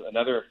you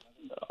another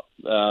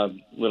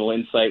little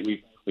insight,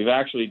 we've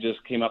actually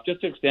just came up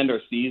just to extend our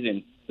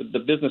season. The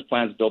business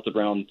plan's built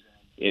around,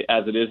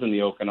 as it is in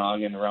the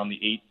Okanagan, around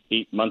the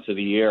eight months of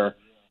the year,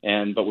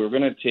 but we're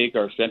going to take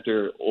our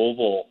center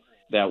oval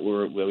that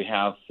we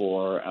have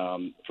for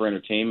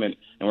entertainment,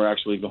 and we're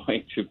actually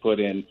going to put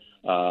in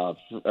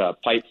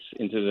pipes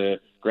into the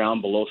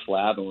ground below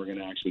slab, and we're going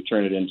to actually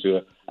turn it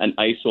into an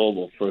ice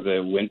oval for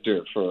the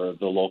winter for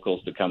the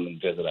locals to come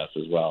and visit us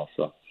as well.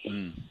 So.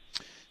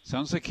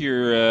 Sounds like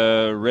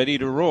you're ready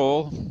to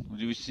roll.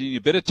 We see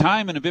a bit of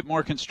time and a bit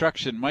more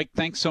construction. Mike,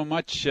 thanks so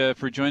much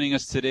for joining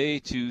us today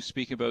to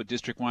speak about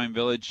District Wine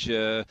Village.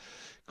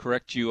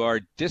 Correct, you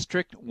are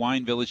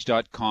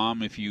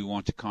districtwinevillage.com if you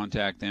want to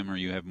contact them or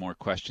you have more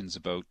questions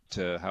about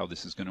how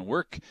this is going to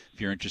work.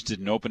 If you're interested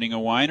in opening a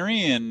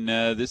winery and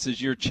this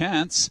is your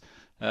chance,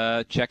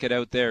 check it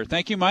out there.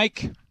 Thank you,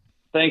 Mike.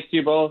 Thanks to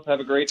you both. Have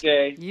a great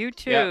day. You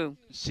too. Yeah.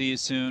 See you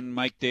soon.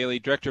 Mike Daly,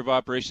 Director of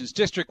Operations,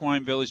 District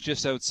Wine Village,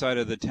 just outside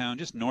of the town,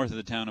 just north of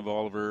the town of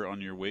Oliver,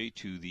 on your way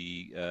to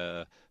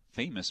the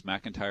famous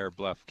McIntyre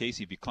Bluff.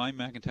 Casey, have you climbed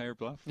McIntyre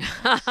Bluff?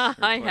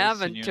 I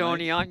haven't,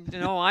 Tony.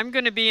 I'm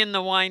going to be in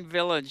the Wine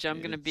Village. I'm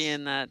going to be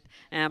in that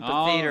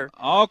amphitheater.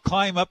 I'll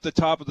climb up the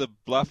top of the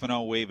bluff and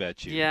I'll wave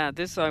at you. Yeah,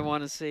 this I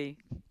want to see.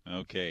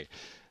 Okay.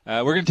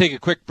 We're going to take a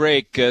quick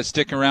break.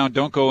 Stick around.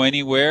 Don't go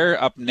anywhere.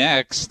 Up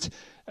next,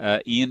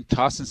 Ian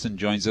Tossenson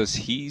joins us.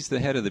 He's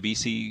the head of the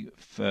BC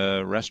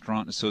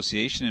Restaurant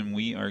Association, and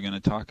we are going to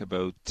talk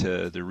about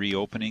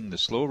the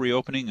slow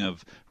reopening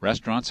of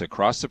restaurants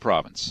across the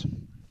province.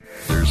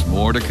 There's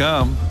more to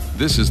come.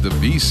 This is the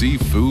BC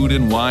Food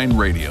and Wine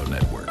Radio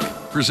Network,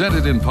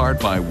 presented in part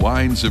by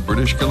Wines of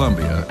British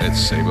Columbia at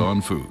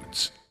Save-On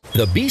Foods.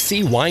 The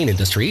BC wine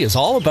industry is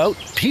all about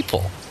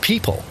people.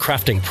 People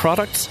crafting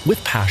products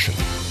with passion.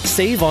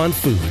 Save-On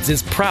Foods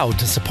is proud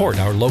to support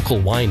our local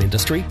wine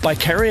industry by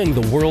carrying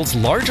the world's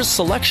largest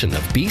selection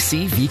of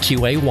BC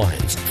VQA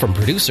wines from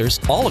producers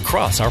all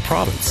across our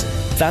province.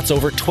 That's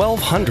over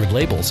 1,200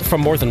 labels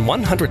from more than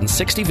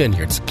 160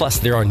 vineyards, plus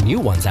there are new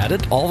ones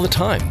added all the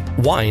time.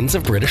 Wines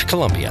of British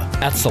Columbia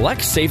at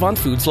select Save-On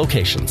Foods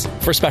locations.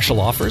 For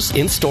special offers,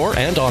 in-store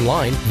and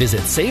online,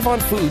 visit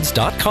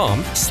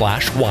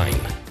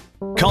saveonfoods.com/wine.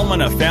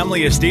 Culmina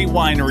Family Estate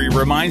Winery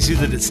reminds you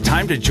that it's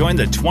time to join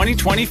the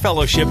 2020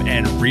 Fellowship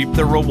and reap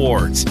the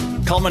rewards.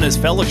 Culmina's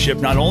Fellowship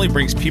not only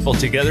brings people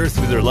together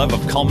through their love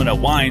of Culmina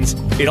wines,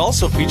 it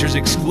also features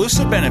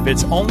exclusive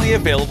benefits only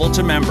available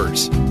to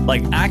members,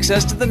 like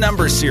access to the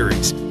Numbers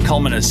series,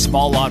 Culmina's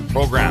small lot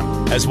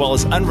program, as well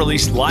as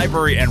unreleased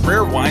library and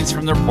rare wines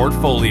from their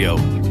portfolio.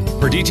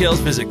 For details,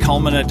 visit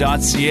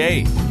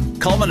culmina.ca.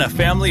 Culmina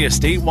Family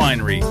Estate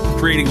Winery,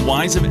 creating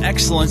wines of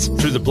excellence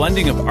through the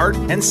blending of art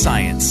and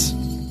science.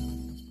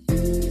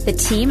 The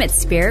team at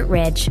Spirit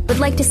Ridge would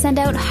like to send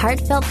out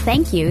heartfelt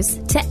thank yous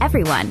to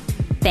everyone.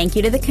 Thank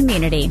you to the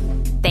community.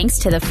 Thanks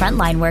to the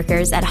frontline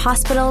workers at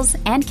hospitals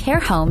and care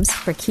homes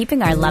for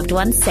keeping our loved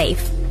ones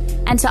safe.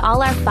 And to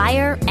all our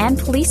fire and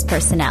police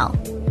personnel.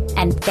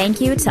 And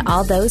thank you to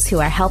all those who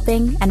are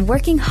helping and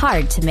working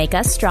hard to make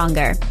us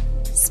stronger.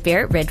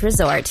 Spirit Ridge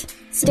Resort.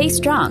 Stay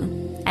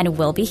strong, and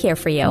we'll be here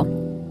for you.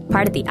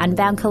 Part of the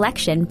Unbound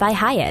Collection by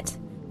Hyatt.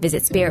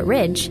 Visit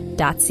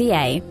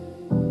spiritridge.ca.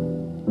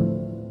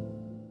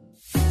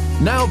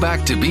 Now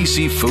back to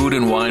BC Food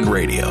and Wine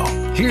Radio.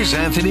 Here's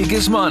Anthony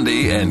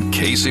Gismondi and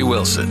Casey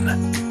Wilson.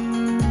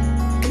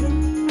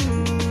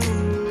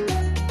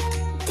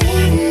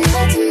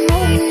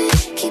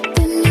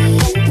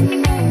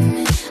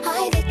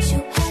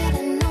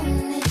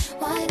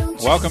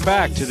 Welcome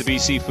back to the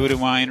BC Food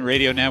and Wine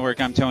Radio Network.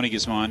 I'm Tony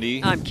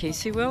Gismondi. I'm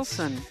Casey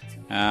Wilson.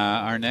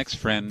 Our next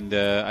friend,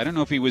 I don't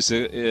know if he was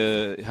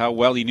how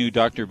well he knew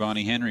Dr.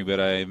 Bonnie Henry, but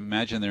I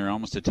imagine they're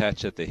almost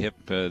attached at the hip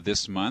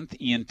this month.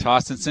 Ian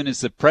Tossenson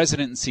is the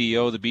president and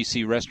CEO of the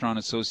BC Restaurant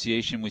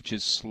Association, which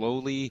is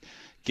slowly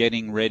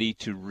getting ready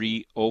to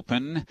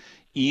reopen.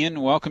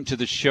 Ian, welcome to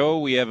the show.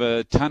 We have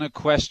a ton of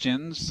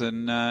questions,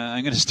 and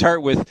I'm going to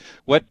start with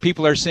what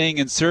people are saying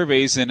in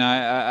surveys, and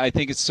I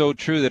think it's so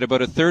true that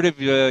about a third of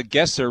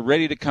guests are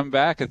ready to come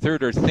back, a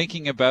third are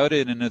thinking about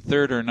it, and a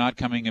third are not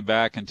coming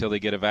back until they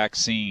get a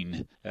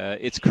vaccine.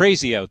 It's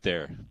crazy out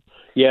there.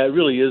 Yeah, it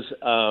really is,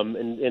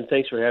 and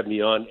thanks for having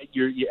me on.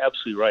 You're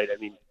absolutely right. I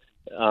mean,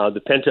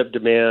 the pent-up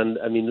demand,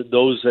 I mean,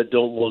 those that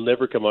will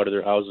never come out of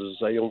their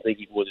houses, I don't think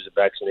even when there's a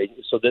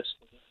vaccination. So that's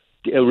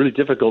really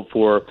difficult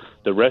for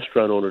the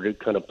restaurant owner to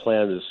kind of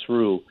plan this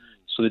through.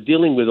 So they're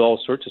dealing with all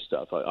sorts of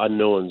stuff,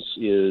 unknowns,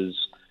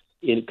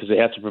 because they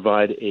have to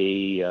provide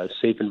a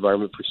safe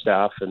environment for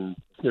staff and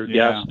their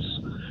guests.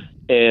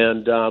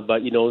 And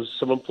but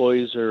some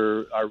employees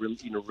are a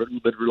little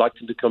bit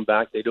reluctant to come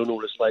back. They don't know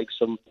what it's like.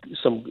 Some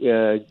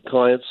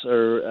clients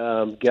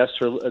or guests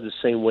are the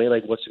same way.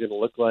 Like, what's it going to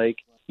look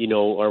like?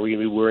 Are we going to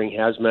be wearing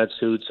hazmat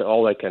suits?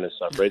 All that kind of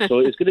stuff, right? So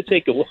it's going to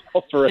take a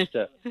while for us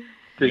to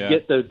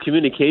get the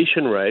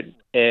communication right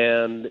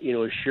and,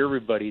 assure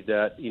everybody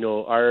that,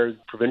 our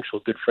provincial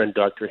good friend,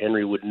 Dr.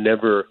 Henry, would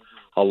never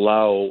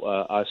allow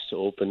us to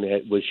open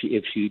it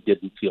if she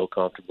didn't feel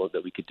comfortable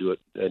that we could do it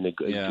in a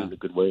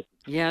good way.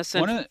 Yes,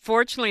 and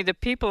fortunately, the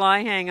people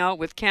I hang out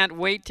with can't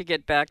wait to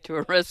get back to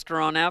a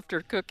restaurant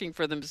after cooking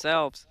for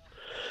themselves.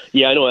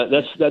 Yeah, I know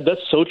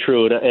that's so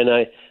true,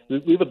 and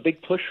we have a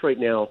big push right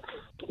now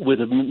with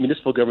the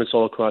municipal governments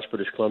all across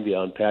British Columbia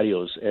on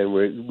patios, and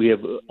we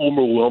have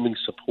overwhelming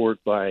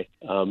support by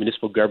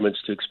municipal governments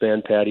to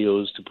expand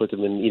patios, to put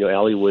them in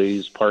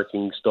alleyways,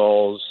 parking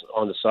stalls,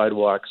 on the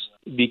sidewalks,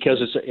 because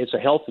it's a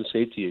health and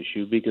safety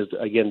issue. Because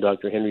again,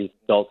 Dr. Henry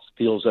Feltz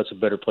feels that's a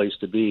better place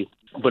to be,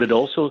 but it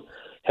also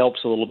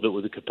helps a little bit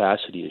with the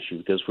capacity issue,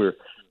 because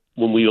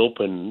when we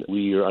open,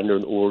 we are under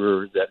an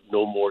order that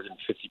no more than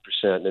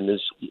 50%. And as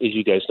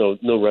you guys know,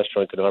 no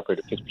restaurant can operate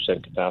at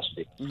 50%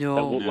 capacity. No.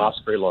 That won't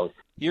last very long.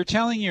 You're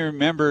telling your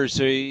members,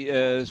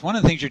 one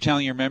of the things you're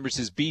telling your members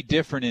is be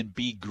different and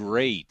be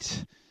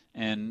great.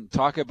 And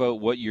talk about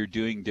what you're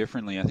doing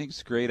differently. I think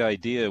it's a great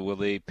idea. Will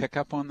they pick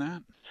up on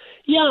that?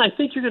 Yeah, I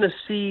think you're going to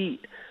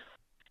see,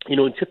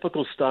 in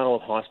typical style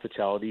of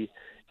hospitality,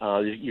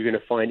 you're going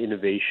to find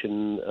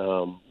innovation.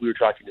 We were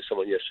talking to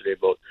someone yesterday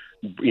about,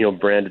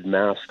 branded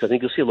masks. I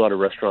think you'll see a lot of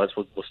restaurants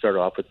will start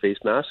off with face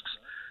masks.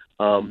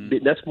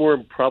 That's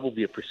more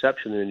probably a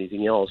perception than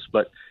anything else.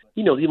 But,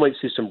 you might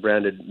see some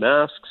branded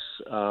masks.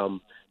 The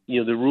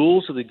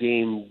rules of the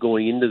game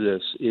going into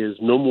this is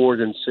no more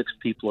than 6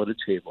 people at a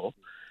table.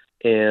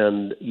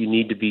 And you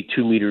need to be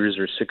 2 meters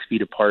or 6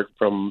 feet apart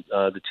from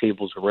the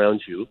tables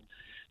around you.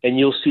 And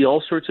you'll see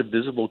all sorts of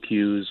visible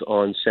cues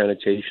on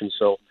sanitation.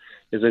 So,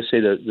 as I say,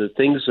 the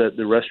things that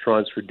the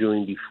restaurants were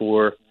doing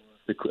before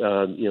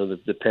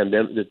the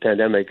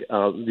pandemic,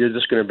 they're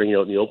just going to bring it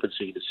out in the open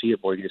so you can see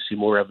it more. You're going to see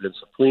more evidence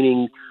of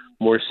cleaning,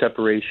 more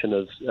separation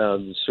of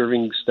the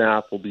serving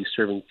staff will be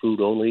serving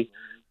food only.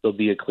 There'll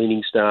be a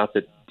cleaning staff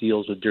that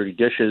deals with dirty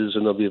dishes,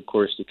 and there'll be, of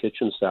course, the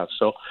kitchen staff.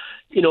 So,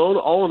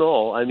 all in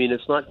all, I mean,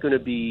 it's not going to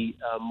be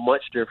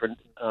much different.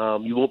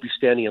 You won't be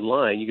standing in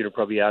line. You're going to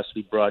probably ask to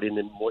be brought in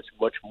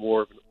much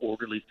more of an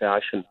orderly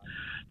fashion.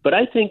 But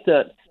I think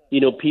that,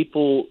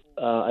 people,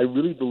 I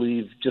really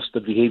believe just the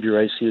behavior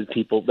I see with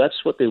people,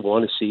 that's what they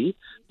want to see.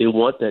 They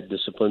want that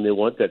discipline. They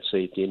want that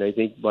safety. And I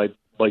think by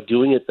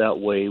doing it that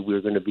way,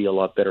 we're going to be a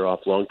lot better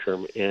off long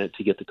term and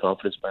to get the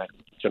confidence back in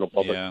the general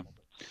public. Yeah.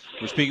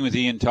 We're speaking with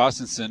Ian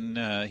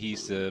Tossinson.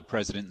 He's the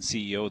president and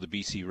CEO of the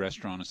BC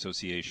Restaurant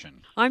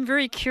Association. I'm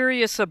very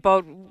curious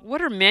about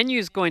what are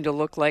menus going to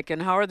look like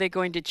and how are they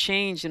going to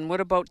change, and what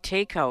about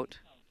takeout?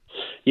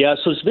 Yeah,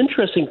 so some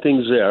interesting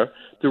things there.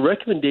 The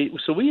recommendation.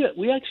 So we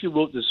actually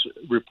wrote this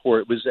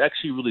report. It was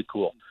actually really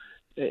cool.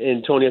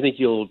 And Tony, I think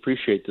you'll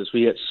appreciate this.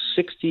 We had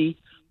 60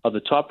 of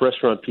the top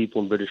restaurant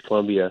people in British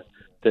Columbia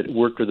that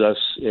worked with us,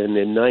 and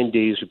in 9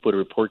 days we put a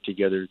report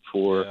together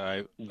for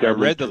government. I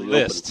read the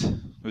list.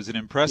 It was an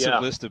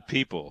impressive list of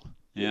people.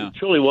 Yeah, it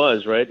truly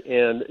was, right?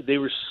 And they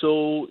were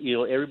so,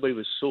 everybody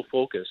was so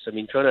focused. I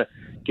mean, trying to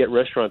get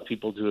restaurant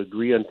people to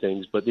agree on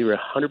things, but they were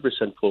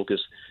 100%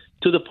 focused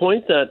to the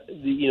point that,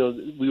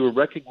 we were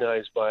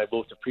recognized by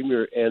both the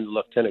Premier and the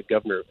Lieutenant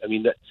Governor. I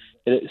mean,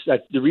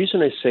 the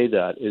reason I say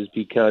that is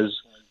because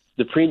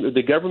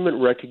the government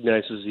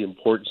recognizes the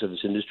importance of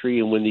this industry,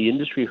 and when the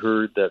industry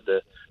heard that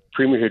the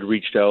Premier had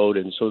reached out,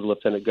 and so the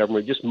Lieutenant Governor,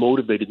 it just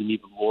motivated them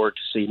even more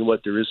to say,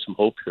 there is some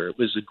hope here. It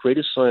was the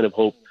greatest sign of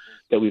hope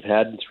that we've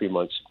had in 3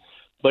 months.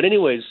 But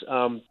anyways,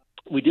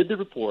 we did the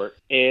report,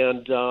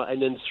 and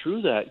then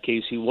through that,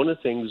 Casey, one of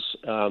the things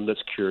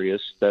that's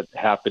curious that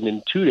happened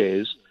in 2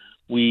 days,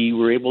 we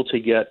were able to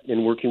get,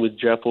 in working with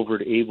Jeff over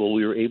at Able,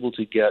 we were able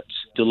to get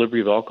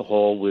delivery of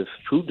alcohol with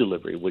food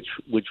delivery, which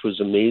was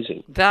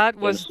amazing. That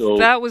was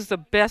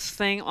the best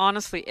thing.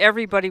 Honestly,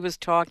 everybody was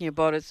talking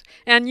about it.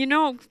 And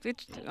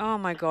oh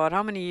my God,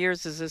 how many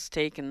years has this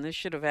taken? This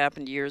should have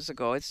happened years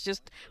ago.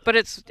 But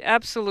it's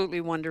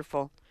absolutely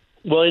wonderful.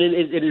 Well, and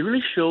it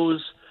really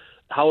shows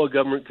how a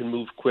government can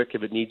move quick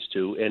if it needs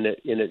to, and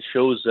it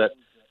shows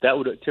that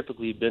would have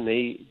typically been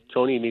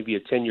Tony, maybe a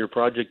 10-year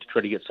project to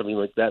try to get something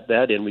like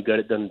that in. We got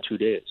it done in 2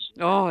 days.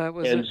 Oh, that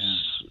was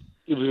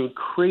it was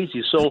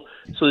crazy. So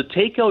the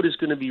takeout is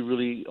going to be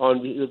really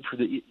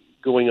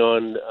going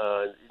on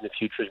in the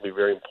future. Is going to be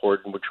very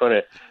important. We're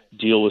trying to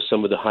deal with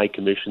some of the high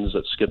commissions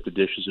that Skip the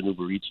Dishes and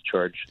Uber Eats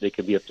charge. They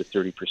can be up to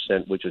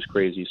 30%, which is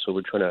crazy. So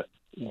we're trying to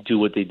do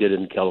what they did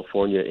in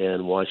California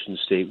and Washington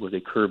State, where they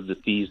curbed the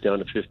fees down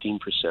to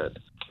 15%.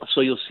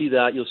 So you'll see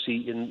that. You'll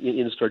see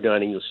in-store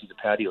dining, you'll see the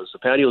patios. The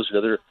patio is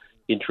another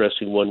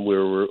interesting one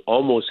where we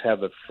almost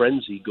have a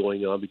frenzy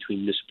going on between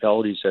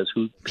municipalities as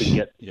who can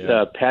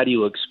get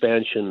patio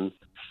expansion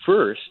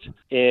first.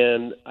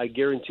 And I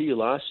guarantee you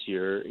last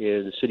year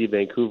in the city of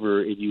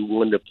Vancouver, if you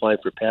wanted to apply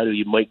for patio,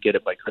 you might get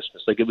it by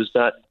Christmas. Like, it was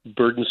not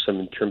burdensome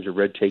in terms of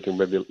red tape and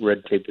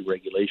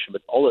regulation,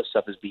 but all that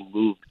stuff is being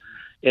moved.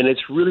 And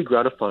it's really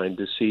gratifying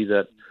to see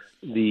that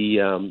the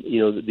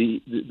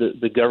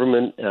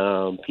government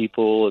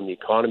people and the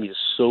economy is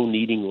so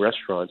needing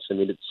restaurants. I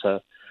mean,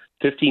 it's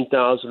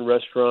 15,000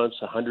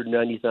 restaurants,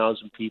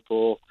 190,000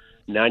 people.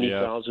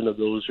 90,000 of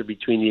those are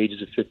between the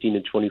ages of 15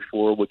 and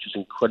 24, which is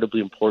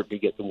incredibly important to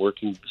get them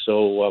working.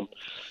 So,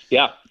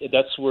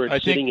 that's where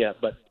it's sitting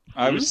at. But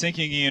I was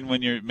thinking, Ian,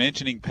 when you're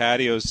mentioning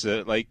patios,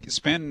 like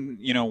spend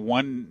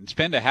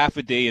a half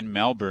a day in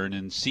Melbourne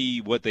and see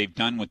what they've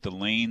done with the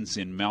lanes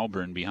in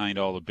Melbourne behind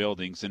all the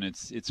buildings, and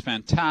it's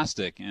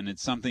fantastic, and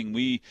it's something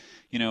we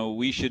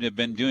should have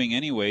been doing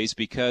anyways.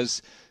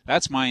 Because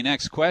that's my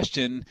next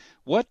question: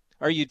 what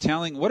are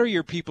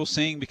your people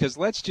saying? Because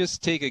let's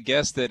just take a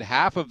guess that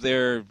half of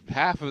their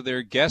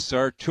guests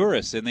are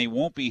tourists and they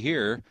won't be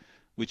here,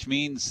 which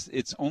means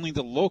it's only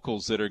the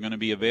locals that are going to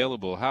be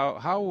available.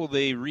 How will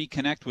they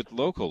reconnect with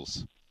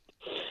locals?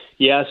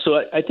 Yeah,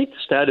 so I think the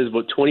stat is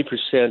about 20%.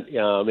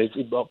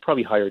 It's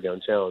probably higher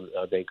downtown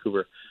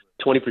Vancouver.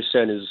 20%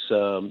 is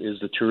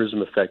the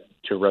tourism effect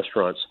to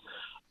restaurants.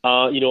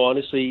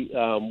 Honestly,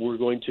 we're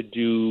going to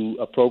do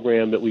a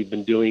program that we've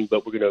been doing,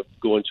 but we're going to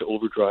go into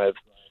overdrive.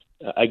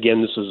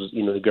 Again, this is,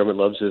 the government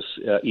loves this.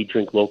 Eat,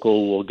 Drink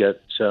Local will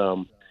get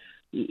the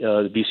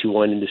BC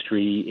Wine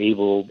Industry,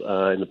 Able,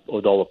 and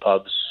with all the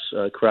pubs,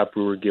 Craft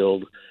Brewer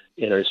Guild,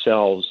 and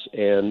ourselves,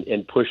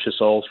 and push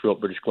this all throughout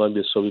British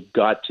Columbia. So we've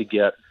got to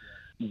get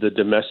the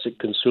domestic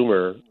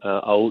consumer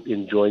out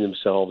enjoying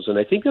themselves. And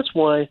I think that's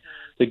why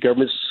the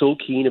government's so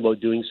keen about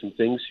doing some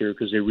things here,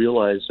 because they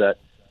realize that,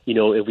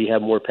 if we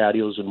have more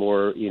patios and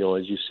more, as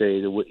you say,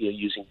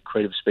 using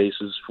creative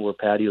spaces for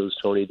patios,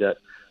 Tony, that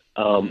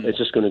it's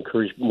just going to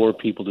encourage more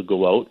people to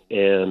go out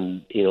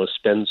and,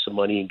 spend some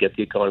money and get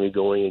the economy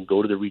going and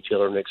go to the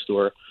retailer next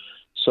door.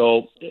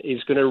 So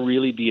it's going to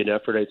really be an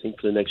effort, I think,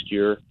 for the next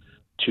year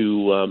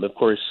to, of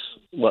course,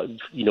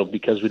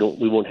 because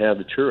we won't have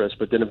the tourists,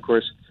 but then, of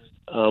course,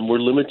 we're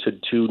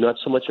limited to, not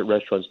so much that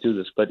restaurants do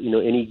this, but,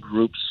 any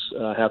groups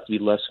have to be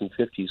less than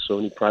 50. So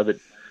any private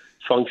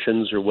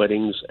functions or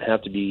weddings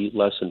have to be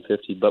less than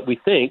 50. But we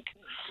think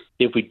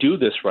if we do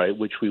this right,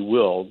 which we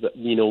will,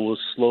 we'll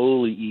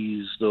slowly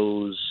ease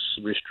those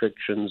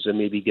restrictions and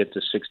maybe get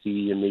to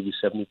 60 and maybe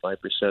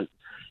 75%,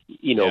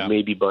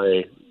 maybe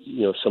by,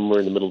 somewhere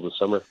in the middle of the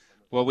summer.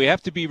 Well, we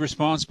have to be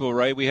responsible,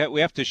 right? We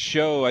have to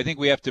show, I think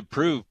we have to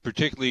prove,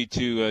 particularly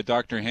to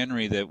Dr.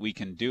 Henry, that we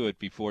can do it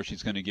before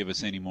she's going to give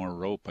us any more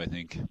rope, I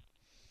think.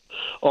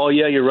 Oh,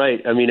 yeah, you're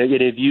right. I mean, if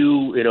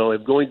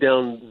if going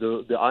down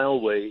the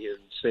aisleway and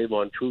Save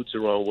on Foods the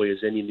wrong way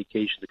is any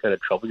indication of the kind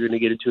of trouble you're going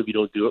to get into if you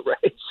don't do it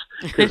right,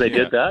 because I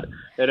did that,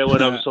 and I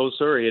went, I'm so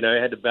sorry, and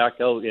I had to back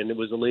out, and it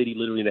was a lady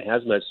literally in a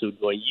hazmat suit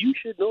going, you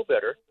should know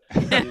better.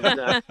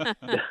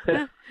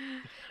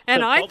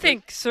 And I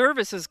think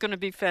service is going to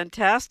be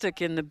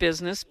fantastic in the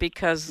business,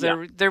 because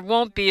there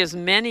won't be as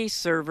many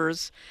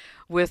servers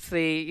with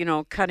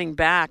the, cutting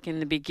back in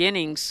the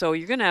beginning. So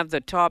you're going to have the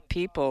top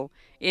people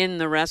in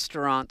the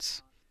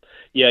restaurants.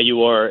 Yeah,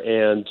 you are.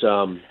 And,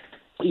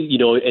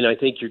 and I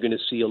think you're going to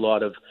see a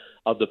lot of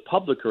the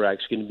public are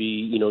actually going to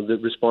be, the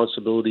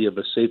responsibility of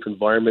a safe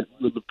environment.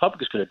 The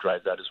public is going to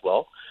drive that as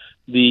well.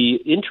 The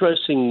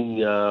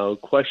interesting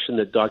question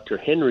that Dr.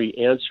 Henry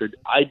answered,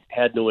 I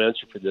had no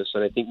answer for this,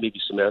 and I think maybe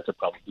Samantha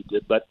probably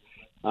did, but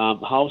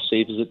how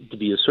safe is it to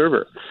be a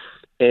server?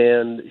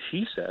 And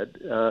she said,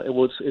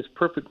 it's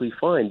perfectly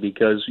fine,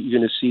 because you're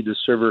going to see the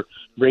server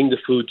bring the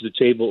food to the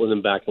table and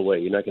then back away.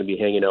 You're not going to be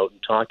hanging out and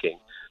talking.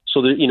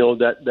 So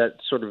that, that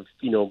sort of,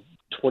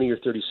 20 or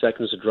 30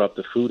 seconds to drop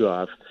the food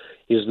off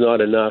is not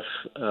enough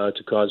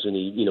to cause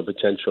any,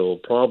 potential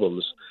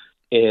problems.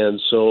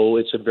 And so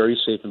it's a very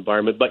safe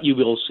environment, but you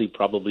will see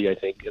probably, I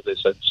think, as I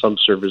said, some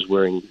servers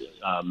wearing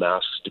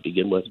masks to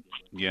begin with.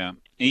 Yeah.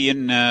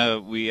 Ian,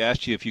 we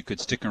asked you if you could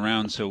stick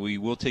around, so we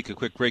will take a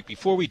quick break.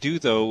 Before we do,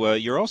 though,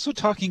 you're also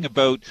talking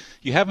about,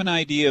 you have an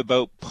idea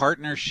about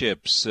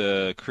partnerships,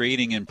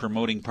 creating and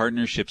promoting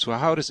partnerships.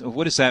 Well,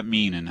 what does that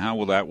mean, and how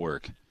will that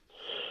work?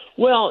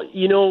 Well,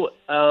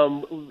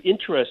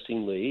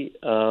 interestingly,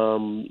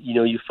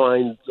 you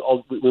find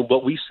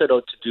what we set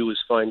out to do is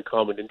find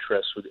common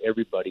interests with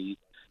everybody.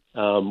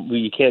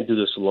 You can't do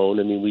this alone.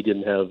 I mean, we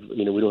didn't have,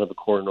 we don't have a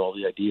core in all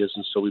the ideas,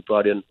 and so we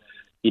brought in,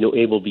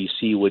 Able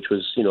BC, which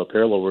was, a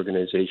parallel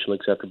organization,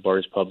 looks after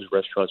bars, pubs,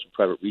 restaurants, and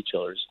private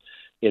retailers,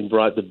 and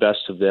brought the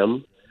best of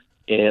them,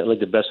 and like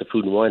the best of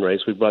food and wine, right?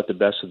 So we brought the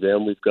best of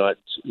them. We've got,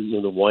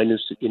 the wine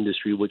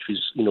industry, which we've,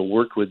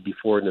 worked with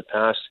before in the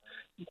past,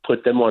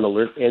 put them on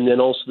alert, and then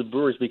also the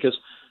brewers, because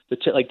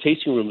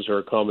tasting rooms are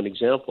a common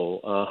example.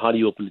 How do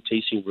you open a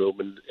tasting room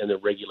and the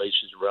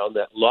regulations around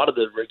that? A lot of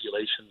the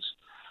regulations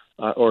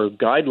or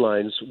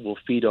guidelines will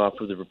feed off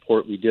of the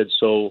report we did.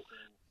 So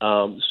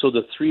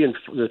the three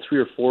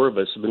or four of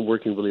us have been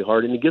working really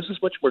hard, and it gives us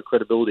much more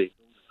credibility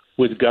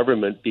with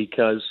government,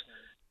 because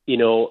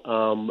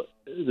the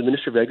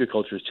Minister of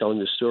Agriculture is telling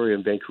the story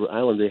on Vancouver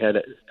Island. They had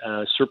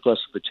a surplus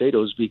of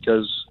potatoes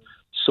because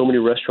so many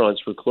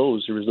restaurants were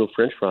closed. There was no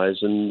French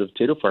fries, and the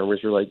potato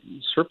farmers were like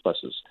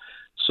surpluses.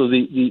 So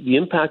the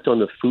impact on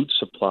the food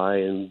supply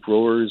and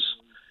growers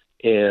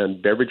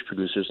and beverage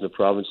producers in the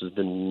province has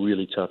been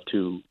really tough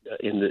too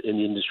in the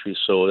industry.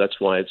 So that's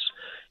why it's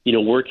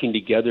working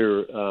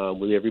together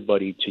with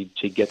everybody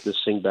to get this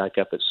thing back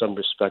up at some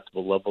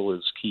respectable level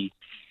is key.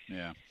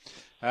 Yeah.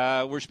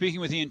 We're speaking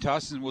with Ian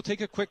Tosson. We'll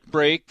take a quick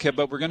break,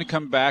 but we're going to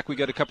come back. We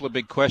got a couple of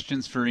big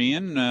questions for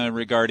Ian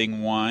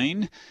regarding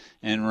wine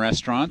and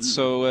restaurants.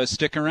 So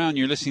stick around.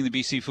 You're listening to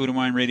the BC Food and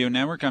Wine Radio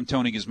Network. I'm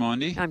Tony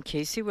Gismondi. I'm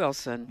Casey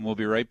Wilson. We'll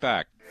be right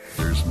back.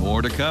 There's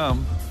more to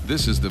come.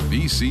 This is the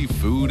BC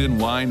Food and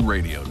Wine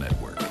Radio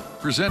Network,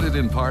 presented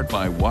in part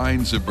by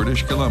Wines of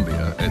British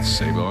Columbia at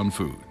Save-On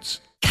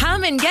Foods.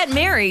 Come and get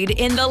married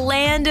in the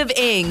land of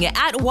Ing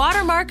at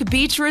Watermark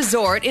Beach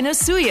Resort in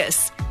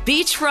Osoyoos.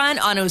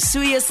 Beachfront on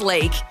Osoyoos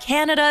Lake,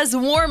 Canada's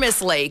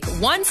warmest lake.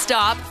 One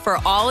stop for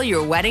all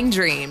your wedding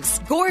dreams.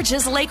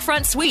 Gorgeous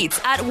lakefront suites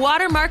at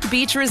Watermark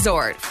Beach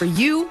Resort for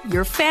you,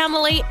 your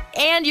family,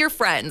 and your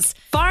friends.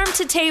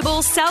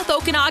 Farm-to-table South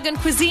Okanagan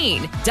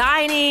cuisine.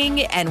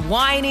 Dining and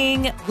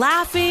wining,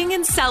 laughing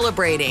and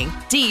celebrating.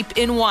 Deep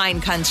in wine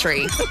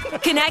country.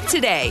 Connect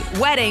today.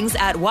 Weddings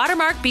at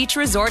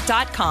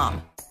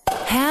watermarkbeachresort.com.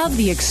 Have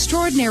the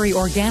extraordinary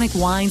organic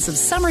wines of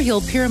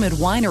Summerhill Pyramid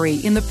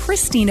Winery in the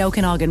pristine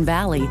Okanagan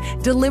Valley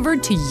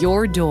delivered to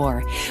your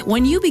door.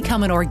 When you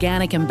become an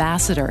organic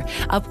ambassador,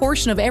 a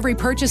portion of every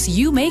purchase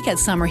you make at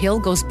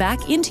Summerhill goes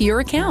back into your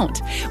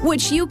account,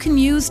 which you can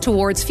use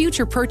towards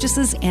future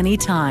purchases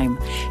anytime.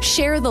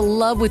 Share the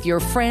love with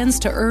your friends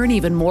to earn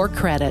even more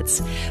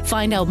credits.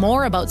 Find out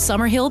more about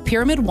Summerhill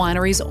Pyramid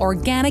Winery's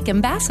Organic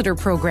Ambassador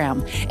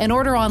Program and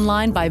order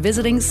online by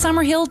visiting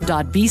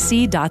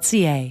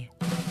summerhill.bc.ca.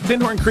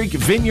 Tinhorn Creek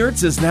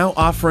Vineyards is now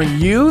offering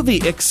you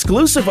the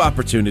exclusive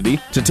opportunity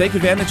to take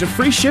advantage of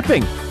free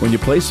shipping when you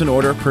place an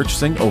order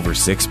purchasing over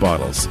 6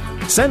 bottles.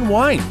 Send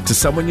wine to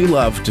someone you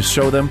love to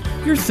show them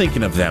you're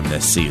thinking of them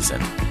this season.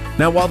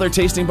 Now, while their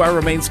tasting bar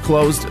remains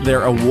closed,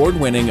 their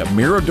award-winning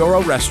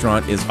Miradoro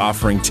restaurant is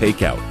offering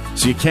takeout,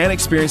 so you can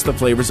experience the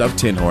flavors of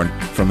Tinhorn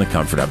from the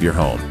comfort of your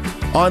home.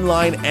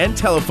 Online and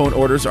telephone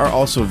orders are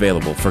also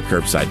available for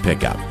curbside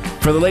pickup.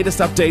 For the latest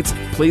updates,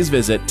 please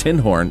visit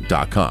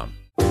tinhorn.com.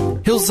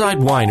 Hillside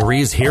Winery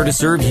is here to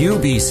serve you,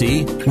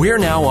 BC. We're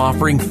now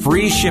offering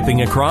free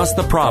shipping across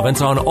the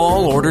province on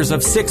all orders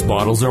of 6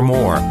 bottles or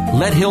more.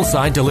 Let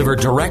Hillside deliver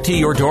direct to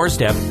your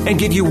doorstep and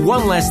give you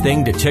one less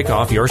thing to tick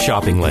off your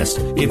shopping list.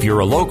 If you're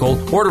a local,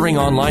 ordering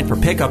online for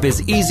pickup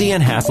is easy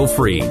and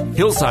hassle-free.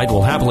 Hillside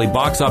will happily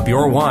box up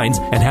your wines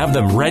and have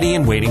them ready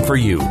and waiting for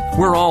you.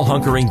 We're all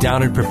hunkering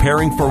down and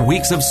preparing for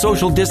weeks of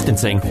social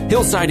distancing.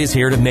 Hillside is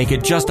here to make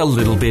it just a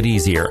little bit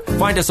easier.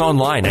 Find us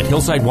online at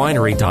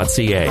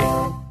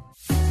hillsidewinery.ca.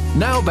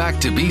 Now back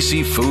to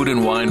BC Food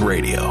and Wine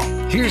Radio.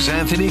 Here's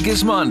Anthony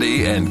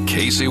Gismondi and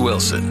Casey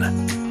Wilson.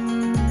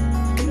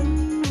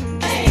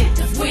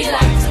 We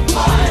like to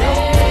party.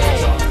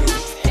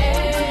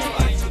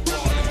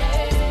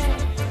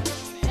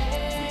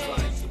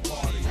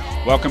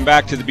 Welcome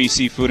back to the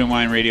BC Food and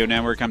Wine Radio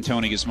Network. I'm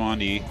Tony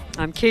Gismondi.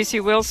 I'm Casey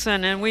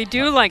Wilson, and we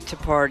do like to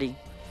party.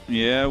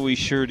 Yeah, we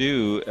sure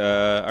do.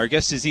 Our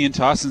guest is Ian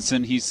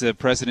Tossonson. He's the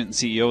president and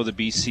CEO of the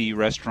BC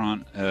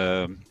Restaurant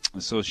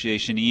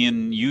Association.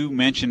 Ian, you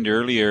mentioned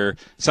earlier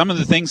some of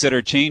the things that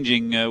are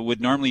changing would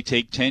normally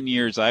take 10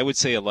 years. I would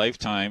say a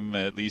lifetime,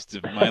 at least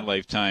of my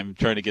lifetime,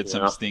 trying to get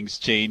some things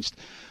changed.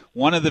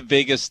 One of the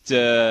biggest,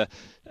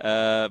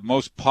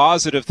 most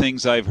positive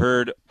things I've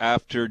heard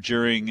after,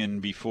 during,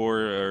 and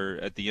before, or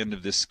at the end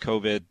of this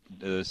COVID,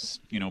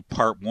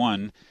 part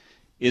 1,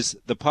 is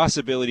the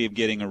possibility of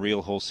getting a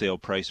real wholesale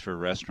price for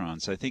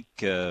restaurants. I think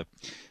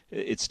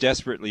it's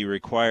desperately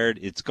required.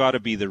 It's got to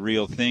be the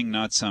real thing,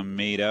 not some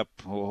made-up,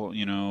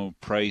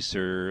 price.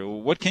 Or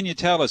what can you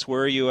tell us?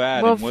 Where are you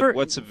at, and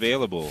what's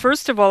available?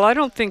 First of all, I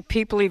don't think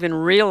people even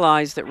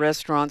realize that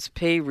restaurants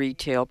pay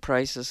retail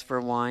prices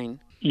for wine.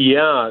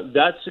 Yeah,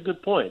 that's a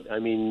good point. I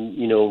mean,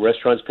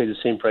 restaurants pay the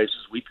same price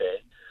as we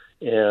pay.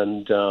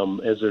 And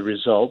as a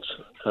result,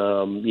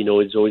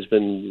 it's always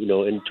been,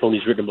 and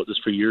Tony's written about this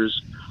for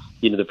years,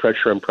 the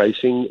pressure on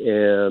pricing,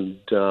 and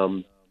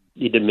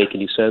it didn't make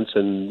any sense.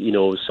 And,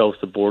 south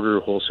of the border,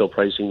 wholesale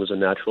pricing was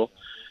unnatural.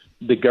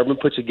 The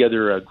government put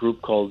together a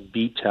group called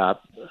BTAP,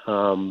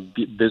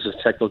 Business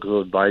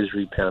Technical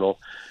Advisory Panel.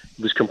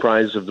 It was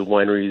comprised of the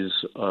wineries,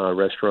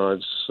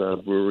 restaurants,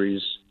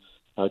 breweries,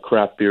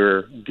 craft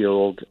beer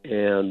guild,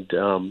 and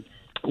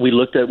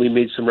we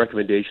made some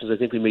recommendations. I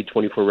think we made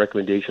 24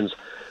 recommendations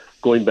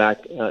going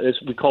back. I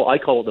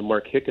call it the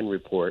Mark Hicken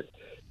report,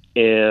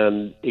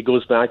 and it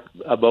goes back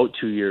about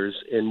 2 years.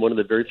 And one of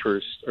the very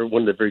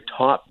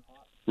top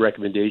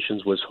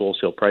recommendations was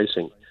wholesale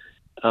pricing,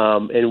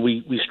 and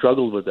we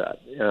struggled with that.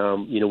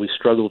 We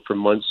struggled for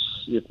months,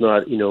 if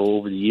not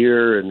over the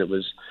year. And it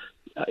was,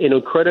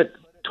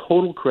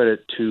 total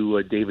credit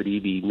to David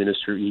Eby,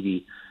 Minister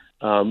Eby.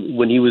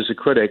 When he was a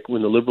critic,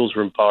 when the Liberals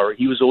were in power,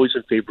 he was always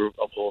in favor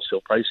of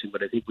wholesale pricing.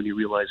 But I think when he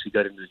realized he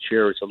got into the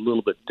chair, it's a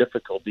little bit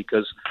difficult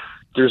because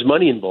there's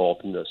money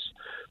involved in this,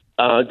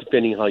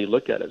 depending how you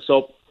look at it.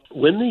 So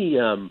when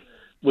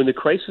the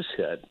crisis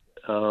hit,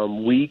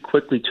 we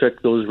quickly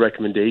took those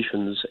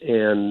recommendations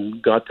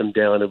and got them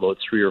down about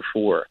 3 or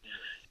 4.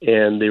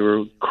 And they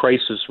were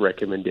crisis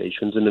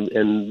recommendations. And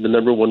the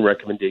number one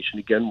recommendation,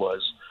 again,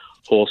 was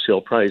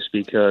wholesale price,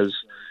 because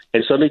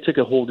And suddenly took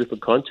a whole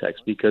different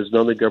context because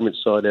now the government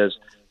saw it as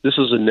this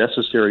is a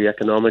necessary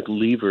economic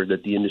lever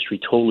that the industry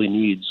totally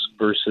needs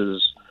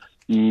versus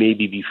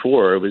maybe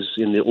before. It was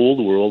in the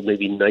old world,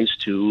 maybe nice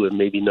to and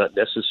maybe not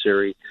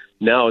necessary.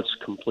 Now it's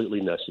completely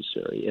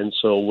necessary. And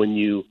so when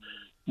you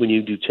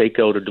do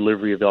takeout or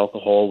delivery of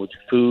alcohol with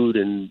food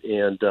and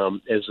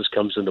as this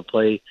comes into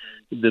play,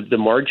 the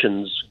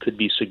margins could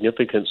be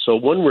significant. So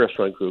one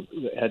restaurant group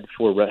has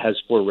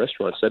four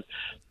restaurants that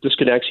this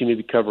could actually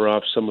maybe cover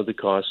off some of the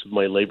costs of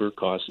my labor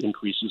cost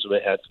increases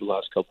that I had for the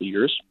last couple of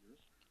years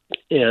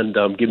and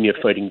give me a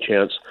fighting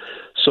chance.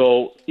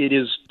 So it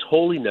is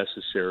totally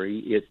necessary.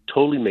 It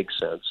totally makes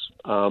sense.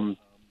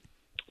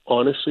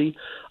 Honestly,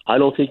 I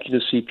don't think you're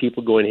going to see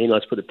people going, hey,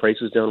 let's put the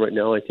prices down right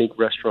now. I think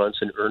restaurants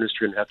in earnest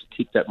are going to have to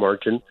keep that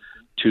margin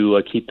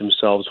to keep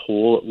themselves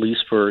whole, at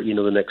least for,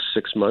 the next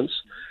 6 months.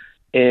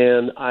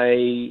 And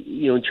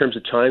in terms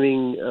of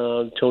timing,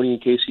 Tony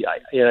and Casey,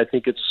 I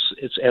think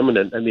it's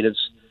eminent. I mean,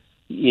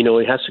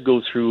 it has to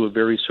go through a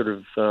very sort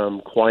of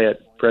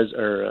quiet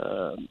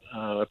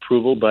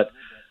approval, but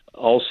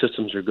all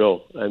systems are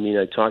go. I mean,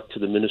 I talked to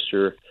the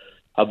minister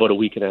about a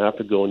week and a half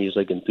ago, and he's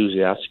like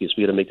enthusiastic.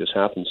 We got to make this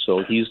happen.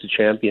 So he's the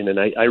champion, and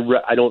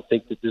I don't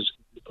think that there's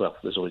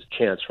always a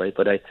chance, right?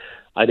 But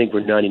I think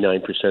we're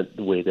 99%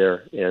 the way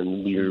there,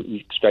 and we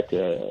expect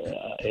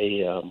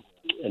an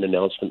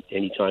announcement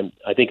anytime.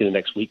 I think in the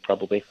next week,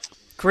 probably.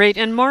 Great.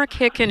 And Mark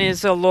Hicken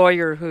is a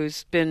lawyer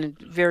who's been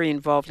very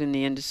involved in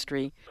the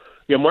industry.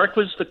 Yeah, Mark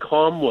was the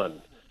calm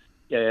one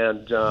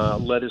and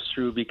led us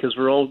through because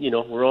we're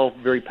all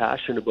very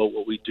passionate about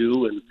what we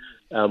do, and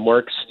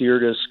Mark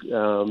steered us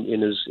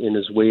in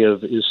his way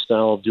of his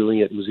style of doing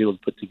it and was able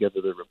to put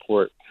together the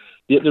report.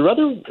 The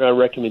other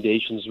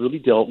recommendations really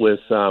dealt with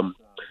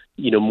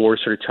more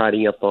sort of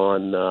tidying up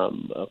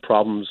on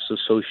problems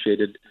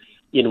associated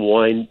in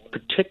wine,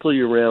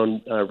 particularly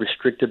around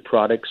restricted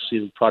products,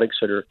 products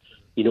that are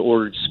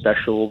ordered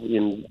special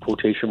in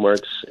quotation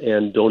marks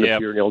and don't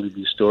appear in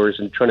LDB stores,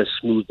 and trying to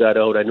smooth that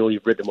out. I know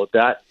you've written about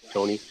that,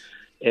 Tony.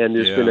 And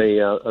there's been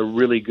a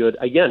really good,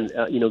 again,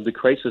 the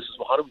crisis is,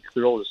 well, how do we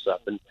clear all this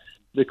stuff? And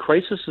the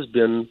crisis has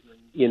been,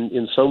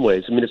 in some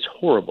ways, I mean, it's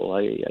horrible.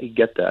 I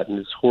get that, and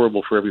it's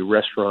horrible for every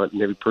restaurant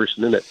and every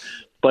person in it.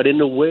 But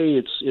in a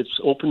way, it's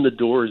opened the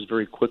doors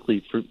very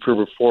quickly for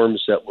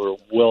reforms that were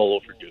well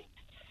overdue.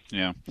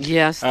 Yeah.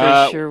 Yes,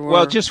 they sure were.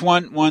 Well, just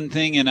one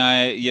thing, and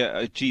I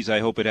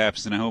hope it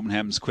happens, and I hope it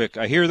happens quick.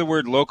 I hear the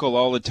word local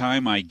all the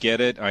time. I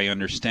get it, I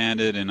understand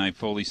it, and I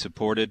fully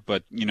support it.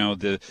 But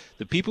the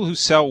people who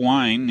sell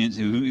wine,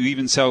 who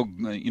even sell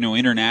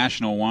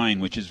international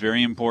wine, which is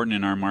very important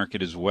in our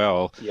market as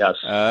well. Yes.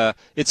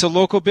 It's a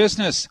local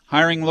business,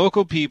 hiring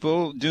local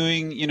people,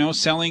 doing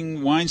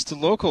selling wines to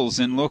locals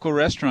in local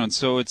restaurants.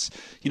 So it's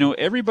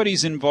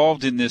everybody's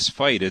involved in this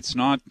fight. It's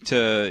not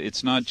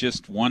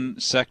just one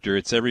sector.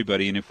 It's everybody.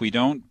 And if we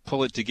don't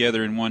pull it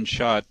together in one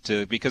shot,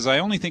 because I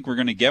only think we're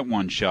going to get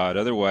one shot,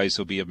 otherwise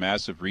there'll be a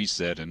massive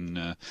reset,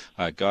 and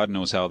God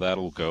knows how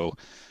that'll go.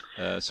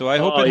 So I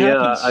hope it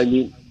happens. I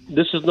mean,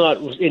 this is not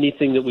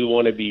anything that we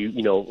want to be,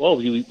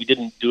 we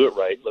didn't do it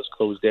right, let's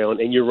close down.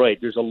 And you're right,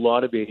 there's a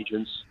lot of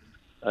agents.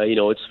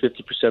 It's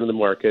 50% of the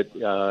market,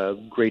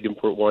 great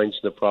import wines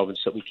in the province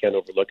that we can't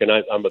overlook, and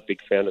I'm a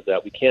big fan of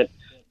that. We can't.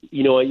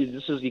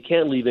 You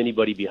can't leave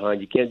anybody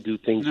behind. You can't do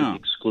things to the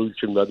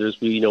exclusion of others.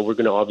 We're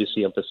going to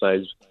obviously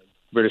emphasize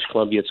British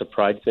Columbia. It's a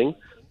pride thing,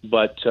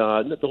 but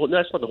that's not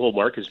the whole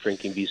market's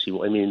drinking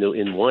BC. I mean,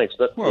 in wine, it's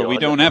not. Well, we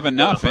don't have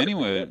enough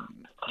anyway.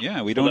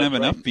 Yeah, we don't have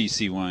enough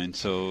BC wine,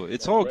 so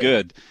it's all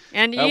good.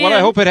 And I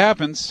hope it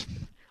happens.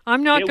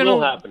 I'm not going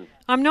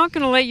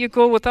to let you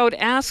go without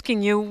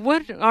asking you,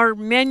 what are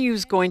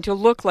menus going to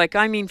look like?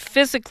 I mean,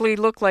 physically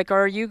look like.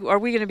 Are we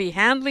going to be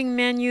handling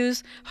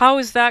menus? How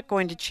is that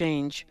going to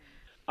change?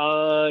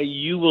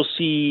 You will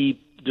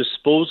see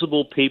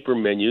disposable paper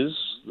menus,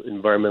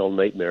 environmental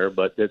nightmare,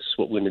 but that's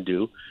what we're going to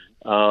do.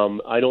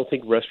 I don't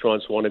think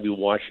restaurants want to be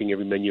washing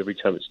every menu every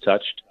time it's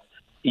touched.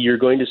 You're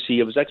going to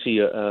see, I was actually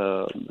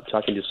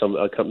talking to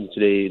a company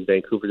today in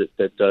Vancouver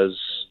that does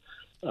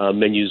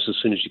menus. As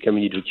soon as you come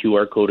in, you do a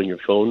QR code on your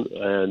phone,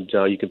 and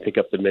you can pick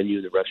up the menu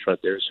in the restaurant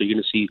there. So you're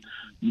going to see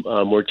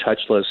more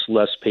touchless,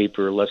 less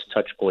paper, less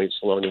touch points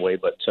along the way.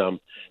 But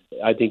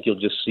I think you'll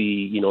just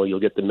see, you'll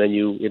get the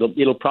menu.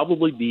 It'll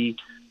probably be,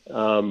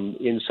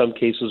 in some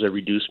cases, a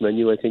reduced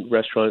menu. I think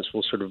restaurants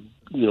will sort of,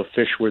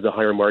 fish where the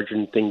higher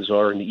margin things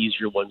are and the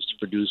easier ones to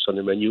produce on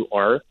their menu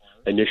are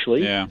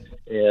initially,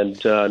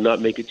 and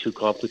not make it too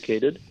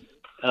complicated.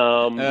 So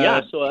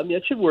I mean,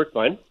 it should work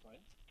fine.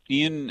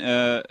 Ian,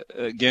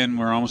 again,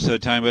 we're almost out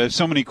of time, but I have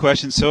so many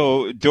questions.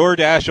 So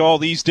DoorDash, all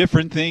these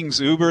different things,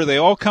 Uber, they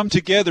all come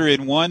together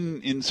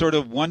in sort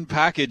of one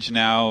package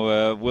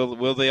now.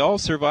 Will they all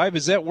survive?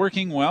 Is that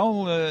working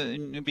well?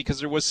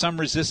 Because there was some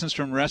resistance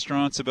from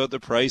restaurants about the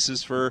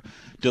prices for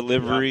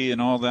delivery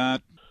and all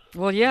that.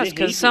 Well, yes,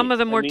 because some of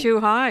them were too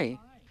high.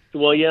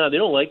 Well, yeah, they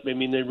don't like me. I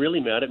mean, they're really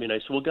mad at me. And I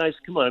said, well, guys,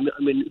 come on.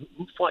 I mean,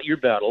 who fought your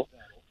battle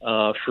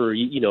for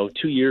 2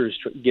 years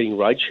getting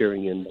ride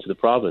sharing into the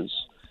province?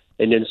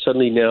 And then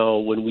suddenly now,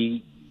 when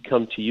we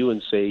come to you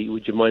and say,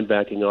 would you mind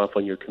backing off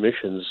on your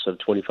commissions of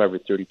 25 or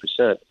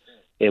 30%?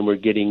 And we're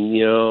getting,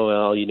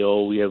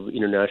 we have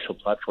international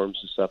platforms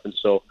and stuff. And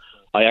so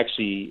I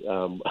actually,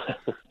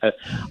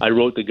 I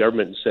wrote the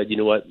government and said, you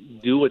know what,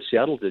 do what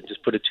Seattle did.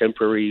 Just put a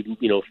temporary,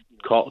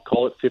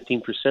 call it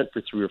 15%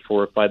 for 3 or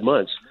 4 or 5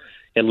 months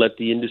and let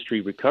the industry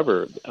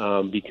recover,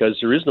 because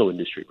there is no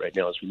industry right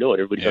now, as we know it.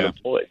 Everybody's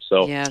unemployed.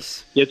 So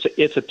yes,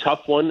 it's a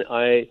tough one.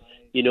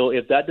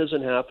 If that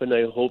doesn't happen,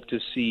 I hope to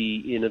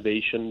see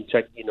innovation,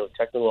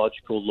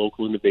 technological,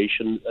 local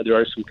innovation. There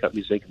are some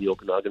companies like the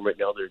Okanagan right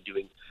now that are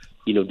doing,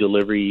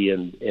 delivery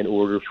and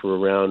order for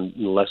around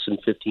less than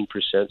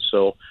 15%.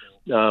 So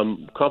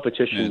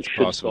competition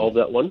should solve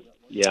that one.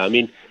 Yeah, I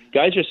mean,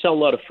 guys are selling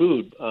a lot of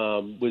food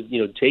with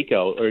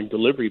takeout or in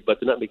delivery, but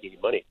they're not making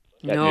any money.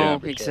 No,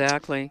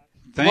 exactly.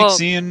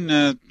 Thanks,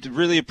 Ian.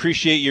 Really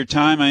appreciate your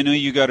time. I know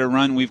you got to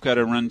run. We've got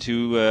to run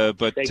too.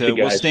 But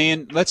we'll stay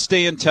in. Let's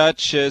stay in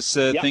touch as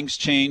things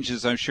change,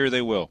 as I'm sure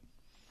they will.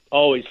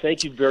 Always.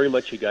 Thank you very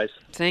much, you guys.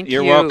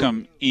 You're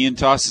welcome. Ian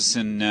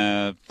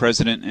Tossison,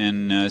 President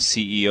and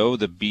CEO of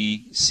the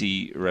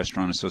BC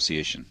Restaurant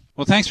Association.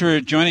 Well, thanks for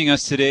joining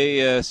us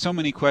today. So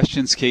many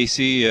questions,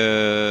 Casey.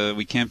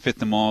 We can't fit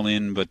them all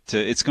in, but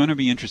it's going to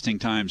be interesting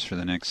times for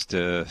the next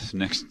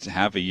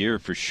half a year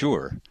for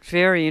sure.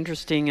 Very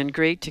interesting and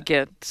great to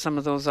get some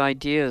of those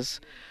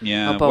ideas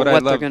about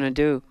what they're going to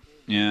do.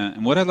 Yeah,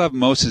 and what I love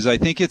most is I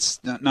think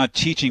it's not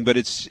teaching, but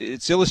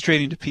it's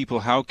illustrating to people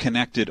how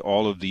connected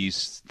all of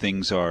these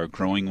things are.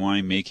 Growing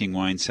wine, making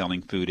wine,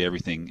 selling food,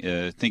 everything.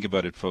 Think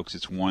about it, folks.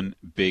 It's one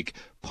big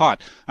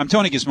pot. I'm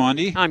Tony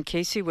Gismondi. I'm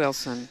Casey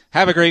Wilson.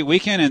 Have a great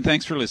weekend, and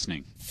thanks for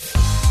listening.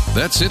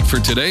 That's it for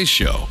today's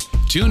show.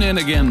 Tune in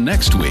again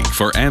next week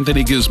for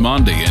Anthony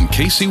Gismondi and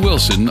Casey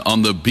Wilson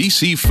on the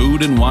BC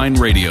Food and Wine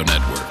Radio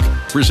Network.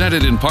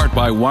 Presented in part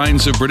by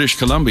Wines of British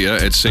Columbia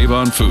at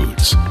Save-On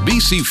Foods.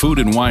 BC Food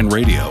and Wine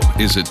Radio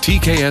is a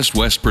TKS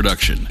West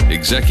production.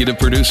 Executive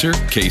producer,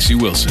 Casey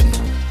Wilson.